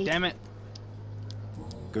 Dr. God Reed. damn it.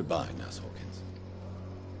 Goodbye, Nurse Hawkins.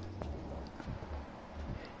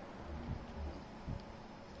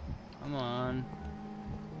 Come on.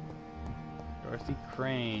 Dorothy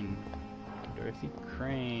Crane. Dorothy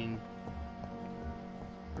Crane.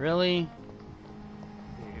 Really?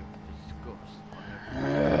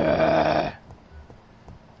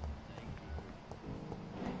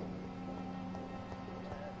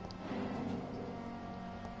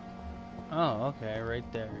 Oh, okay, right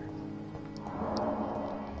there.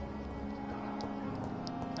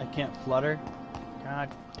 I can't flutter? God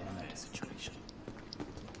damn it. Situation.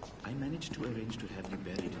 I managed to arrange to have you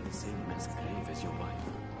buried in the same mass grave as your wife.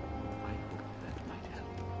 I hope that might help.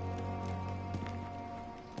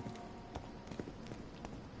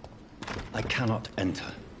 I cannot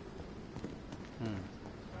enter.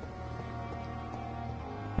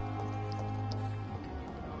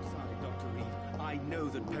 Sorry, Dr. Reed. I know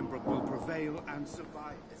that Pembroke will prevail and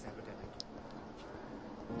survive this epidemic.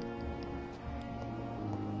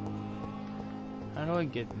 How do I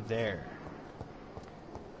get there?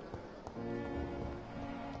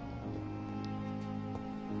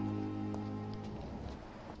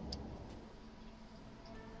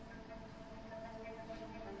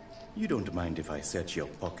 You don't mind if I search your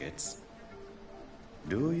pockets,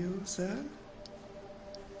 do you, sir?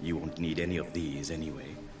 You won't need any of these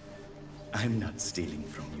anyway. I'm not stealing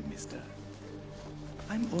from you, mister.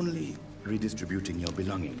 I'm only redistributing your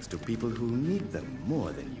belongings to people who need them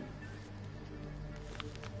more than you.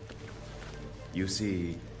 You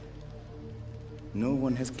see, no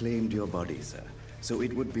one has claimed your body, sir, so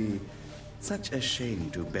it would be such a shame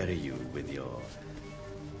to bury you with your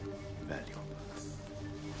valuables.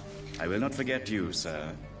 I will not forget you,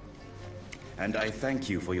 sir, and I thank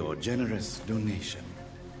you for your generous donation.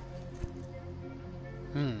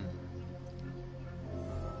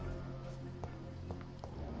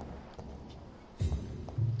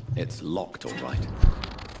 It's locked, all right.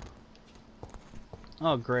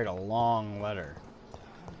 Oh, great, a long letter.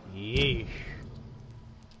 Yeesh.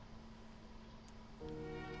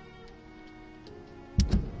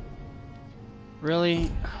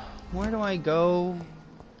 Really? Where do I go?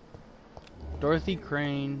 Dorothy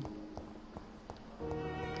Crane.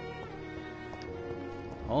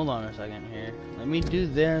 Hold on a second here. Let me do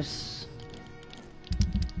this.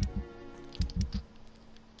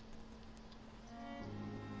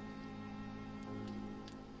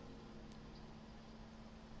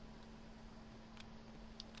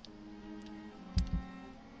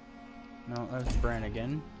 No, that's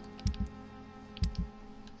Brannigan.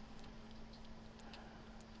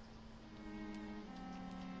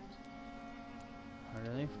 Where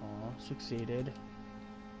do they fall? Succeeded.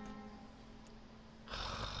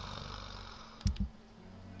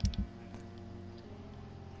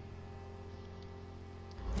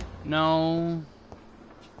 No.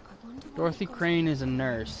 Dorothy Crane is a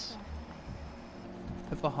nurse.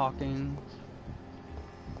 Pippa Hawkins.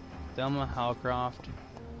 Thelma Howcroft.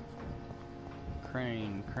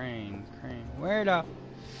 Crane. Where the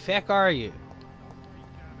feck are you?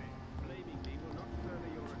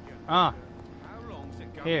 Ah.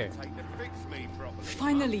 Here.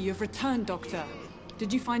 Finally, you've returned, Doctor.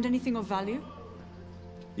 Did you find anything of value?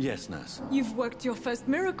 Yes, nurse. You've worked your first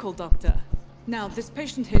miracle, Doctor. Now, this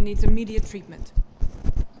patient here needs immediate treatment.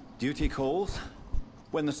 Duty calls.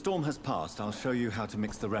 When the storm has passed, I'll show you how to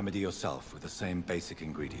mix the remedy yourself with the same basic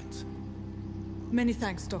ingredients. Many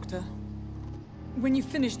thanks, Doctor. When you've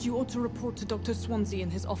finished, you ought to report to Dr. Swansea in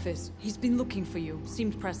his office. He's been looking for you.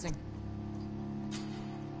 Seemed pressing.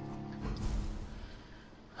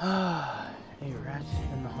 A rat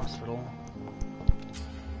in the hospital.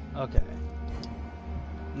 Okay.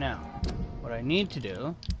 Now, what I need to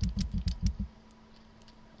do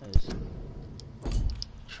is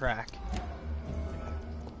track.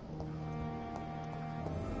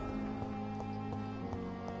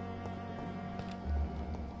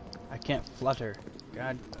 I can't flutter.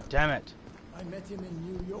 God damn it. I met him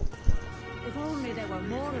in New York. If only there were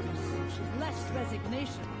more of us. Less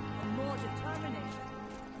resignation and more determination.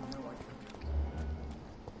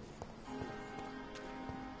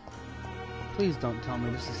 Please don't tell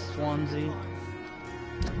me this is Swansea.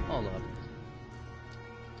 Hold up.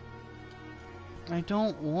 I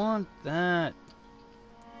don't want that.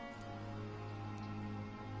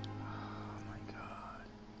 Oh my god.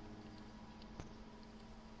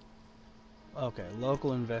 Okay,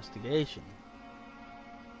 local investigation.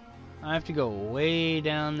 I have to go way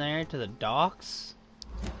down there to the docks?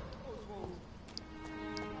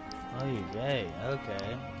 Oh, yay,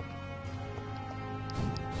 okay.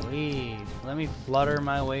 Let me flutter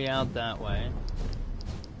my way out that way.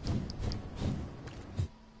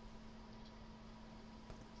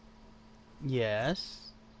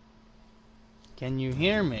 Yes. Can you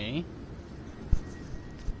hear me?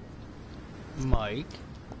 Mike?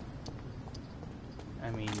 I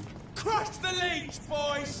mean... Crush the leech,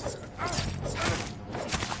 boys!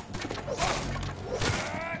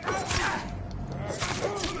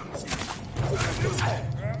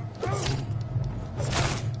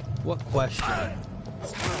 What question?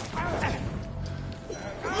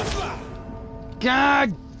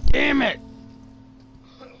 God damn it!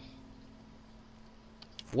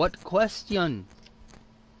 What question?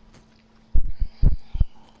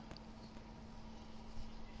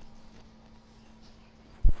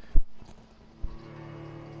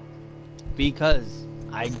 Because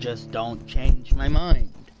I just don't change my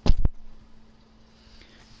mind.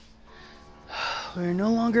 We're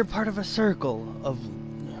no longer part of a circle of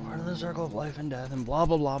the circle of life and death and blah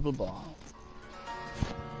blah blah blah blah.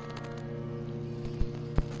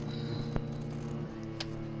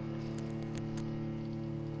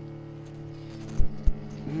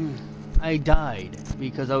 I died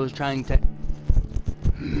because I was trying to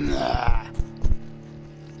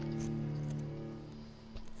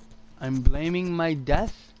I'm blaming my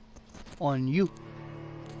death on you.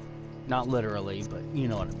 Not literally, but you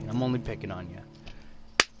know what I mean. I'm only picking on you.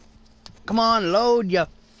 Come on, load, you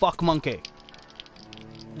fuck monkey.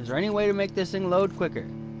 Is there any way to make this thing load quicker?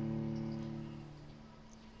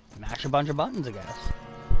 Mash a bunch of buttons, I guess.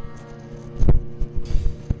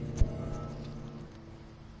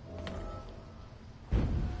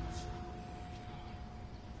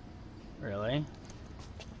 Really?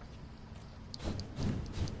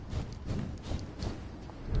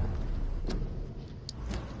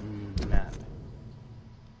 Map.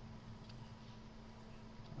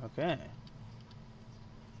 Okay.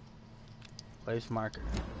 Place marker.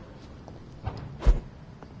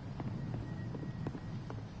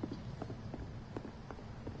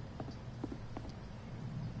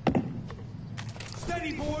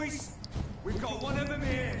 Steady, boys! We've got one of them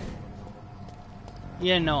here!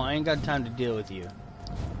 Yeah, no, I ain't got time to deal with you.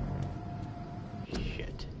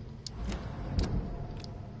 Shit.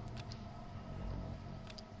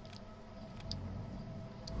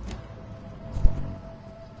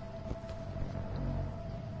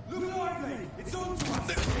 Look lively! It's on to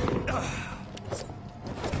us!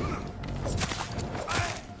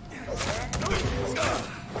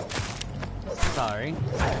 Sorry.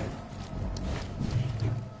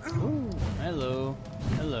 Ooh, hello.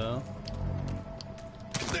 Hello.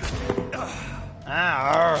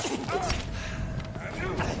 Ah!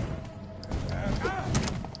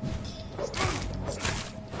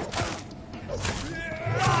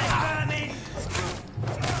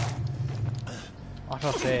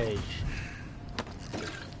 Autophage.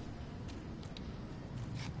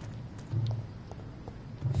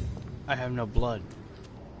 I have no blood.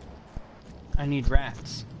 I need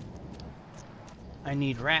rats. I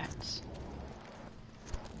need rats.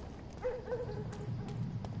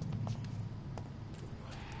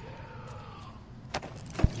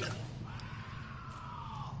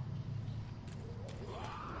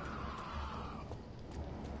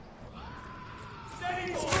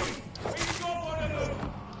 Steady, boys! We've got one of them!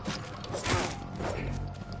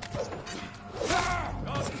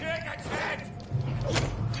 I'll kick its head!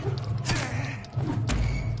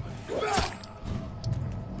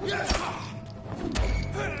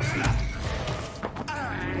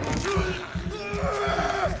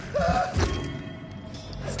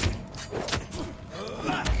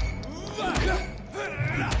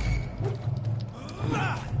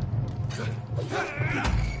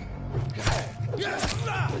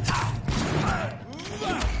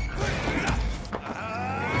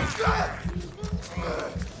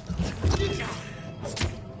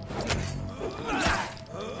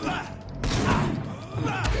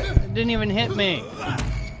 It didn't even hit me.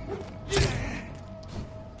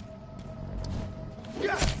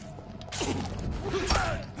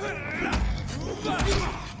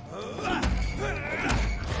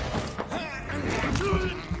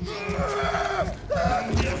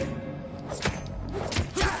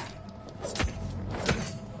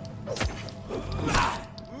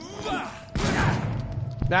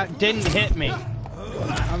 That didn't hit me.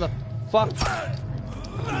 How the fuck?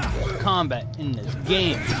 Combat in this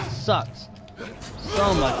game sucks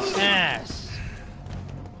so much ass.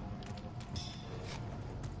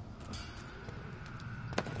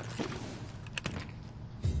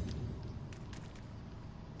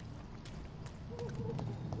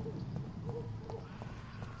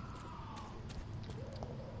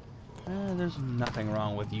 There's nothing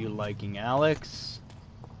wrong with you liking Alex.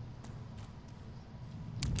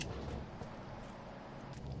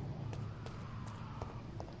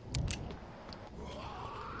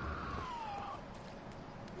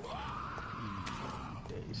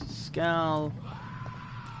 Scowl.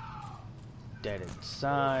 Dead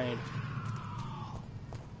inside.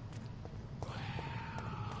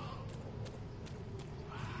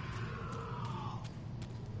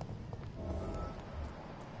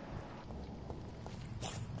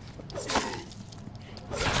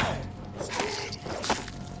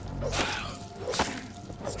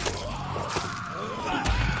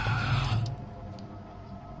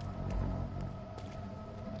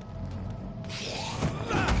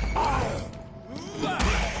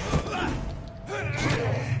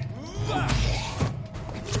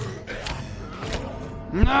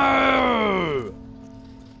 No!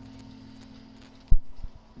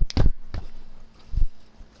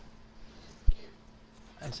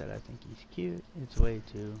 I said I think he's cute. It's way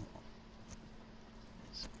too.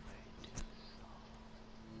 It's way too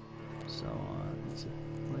so on. It's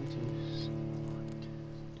way too.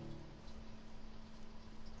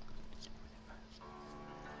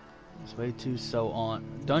 It's way too so on.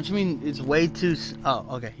 Don't you mean it's way too? Oh,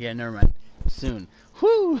 okay. Yeah, never mind. Soon.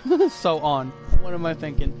 Whoo! So on. What am I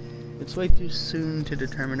thinking? It's way too soon to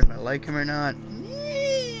determine if I like him or not.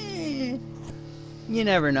 You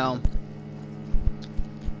never know.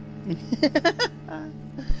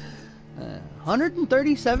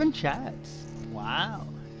 137 chats. Wow.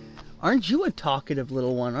 Aren't you a talkative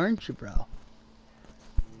little one, aren't you, bro?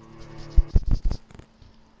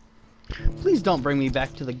 Please don't bring me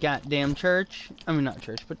back to the goddamn church. I mean, not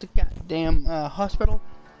church, but the goddamn hospital.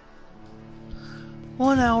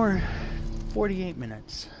 1 hour, 48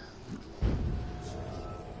 minutes.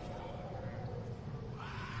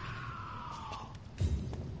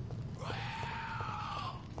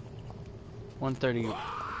 $130.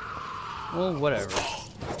 Well, whatever.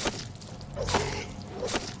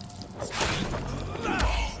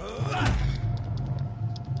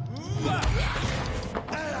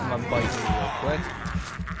 I'm gonna bite you real quick.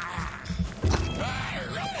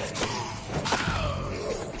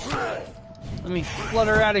 Let me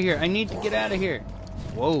flutter out of here. I need to get out of here.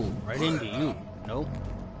 Whoa, right into you. Nope.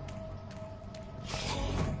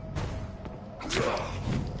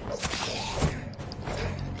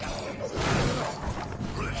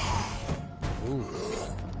 Ooh.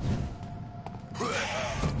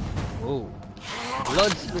 Ooh.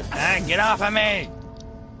 Blood. Ah, get off of me!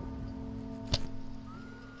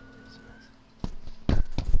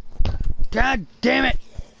 God damn it!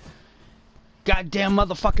 Goddamn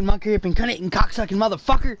motherfucking monkey ripping, cunt eating, cocksucking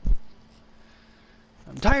motherfucker!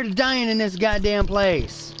 I'm tired of dying in this goddamn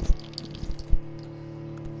place.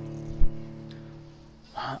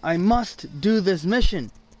 I must do this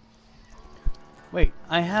mission. Wait,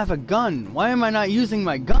 I have a gun. Why am I not using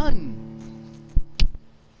my gun?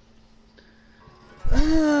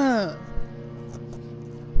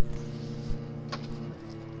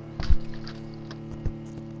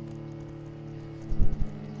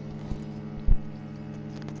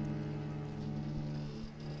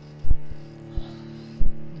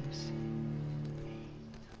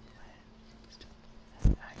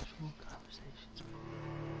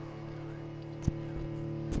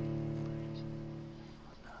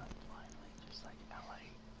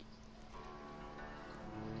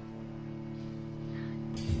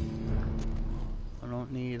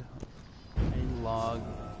 need a log.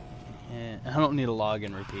 And I don't need a log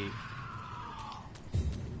and repeat.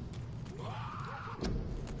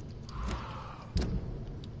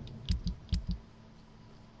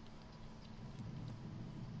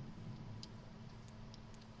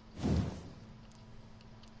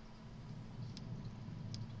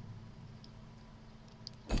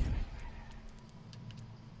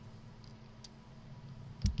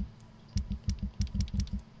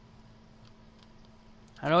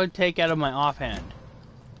 How do I take out of my offhand?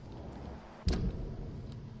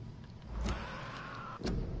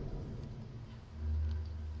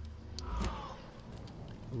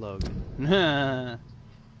 Logan.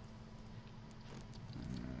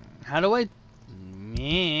 How do I...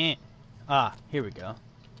 Meh. Ah, here we go.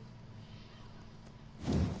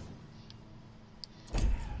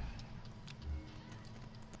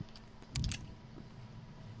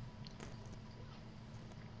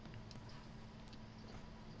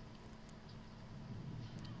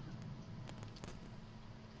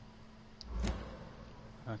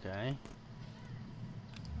 Okay.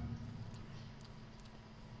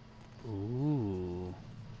 Ooh.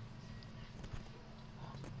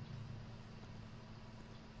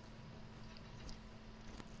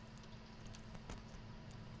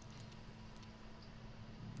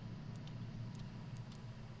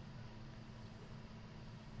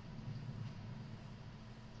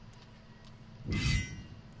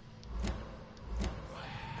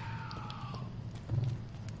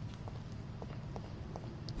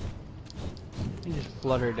 Let me just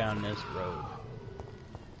flutter down this road.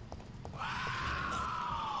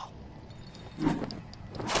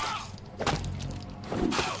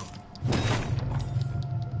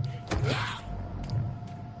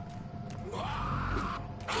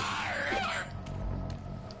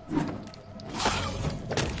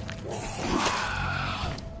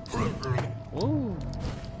 Whoa.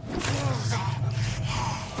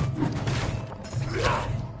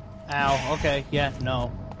 Ow, okay, yeah,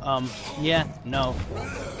 no. Yeah, no.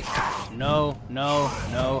 No, no,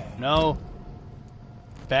 no, no.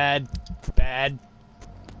 Bad, bad.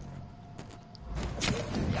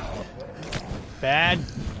 Bad,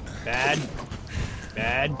 bad,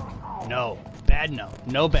 bad. No, bad, no.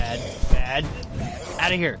 No bad, bad.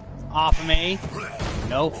 Out of here. Off of me.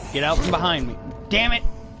 No, get out from behind me. Damn it!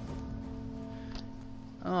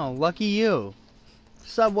 Oh, lucky you.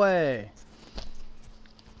 Subway.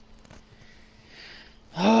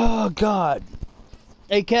 Oh, God.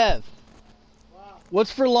 Hey, Kev.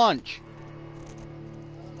 What's for lunch?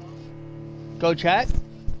 Go check?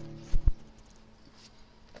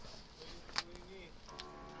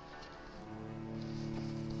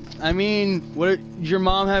 I mean, what? Does your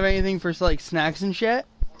mom have anything for, like, snacks and shit?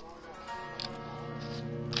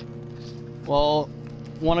 Well,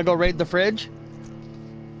 want to go raid the fridge?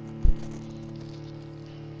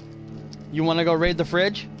 You want to go raid the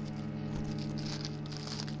fridge?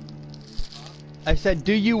 I said,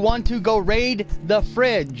 do you want to go raid the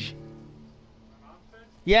fridge?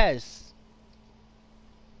 Yes.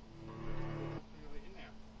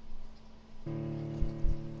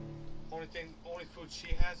 Only food she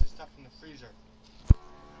has is stuff in the freezer.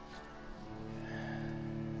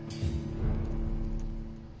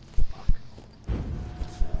 Fuck.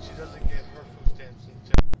 She doesn't get her food stamps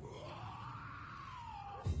until...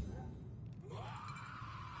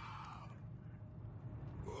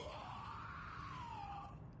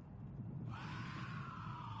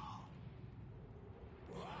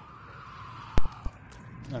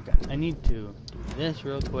 Okay, I need to do this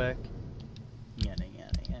real quick. Yana,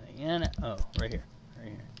 yana, yana, yana. Oh, right here. Right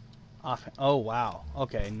here. Off. Oh, wow.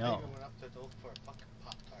 Okay, no. I even went up to look for a fucking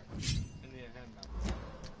Pop-Tart. And they had none.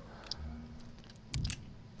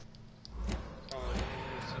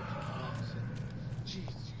 So, jeez,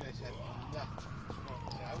 you guys had nothing.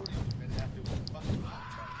 I wouldn't even been happy with a fucking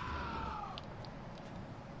Pop-Tart.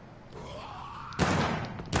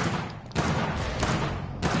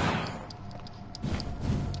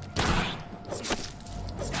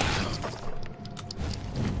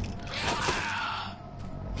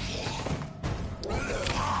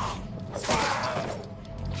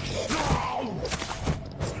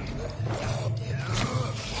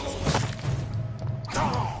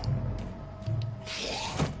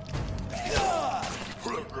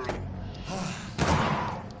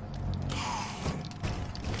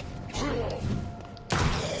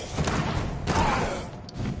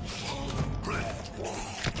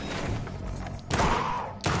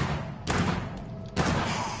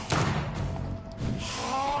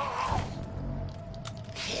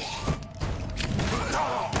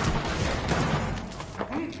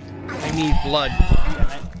 I need blood.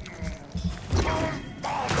 Damn it.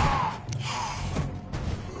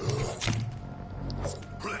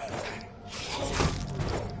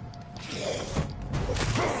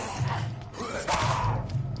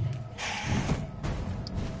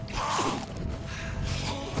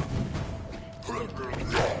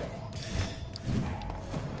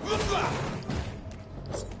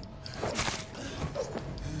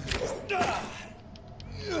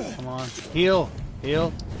 Come on. Heal.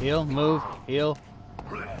 Heal. Heal. Move. Heal.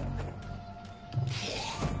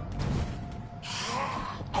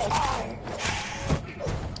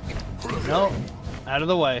 No. Out of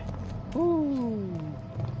the way. Woo.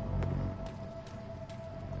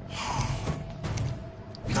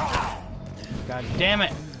 God damn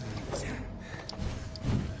it.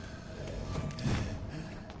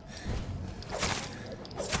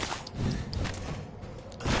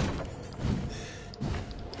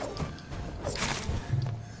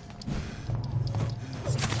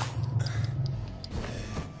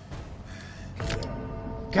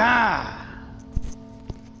 God.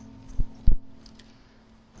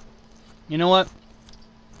 You know what?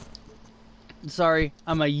 Sorry,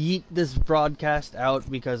 I'm gonna yeet this broadcast out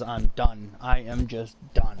because I'm done. I am just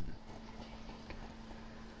done.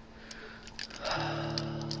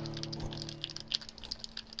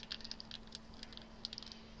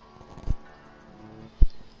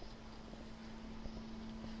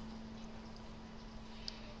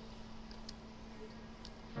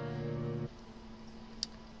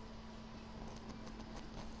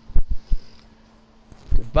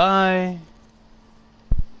 Goodbye.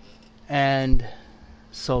 And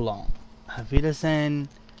so long. Auf Wiedersehen.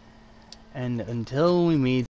 And until we meet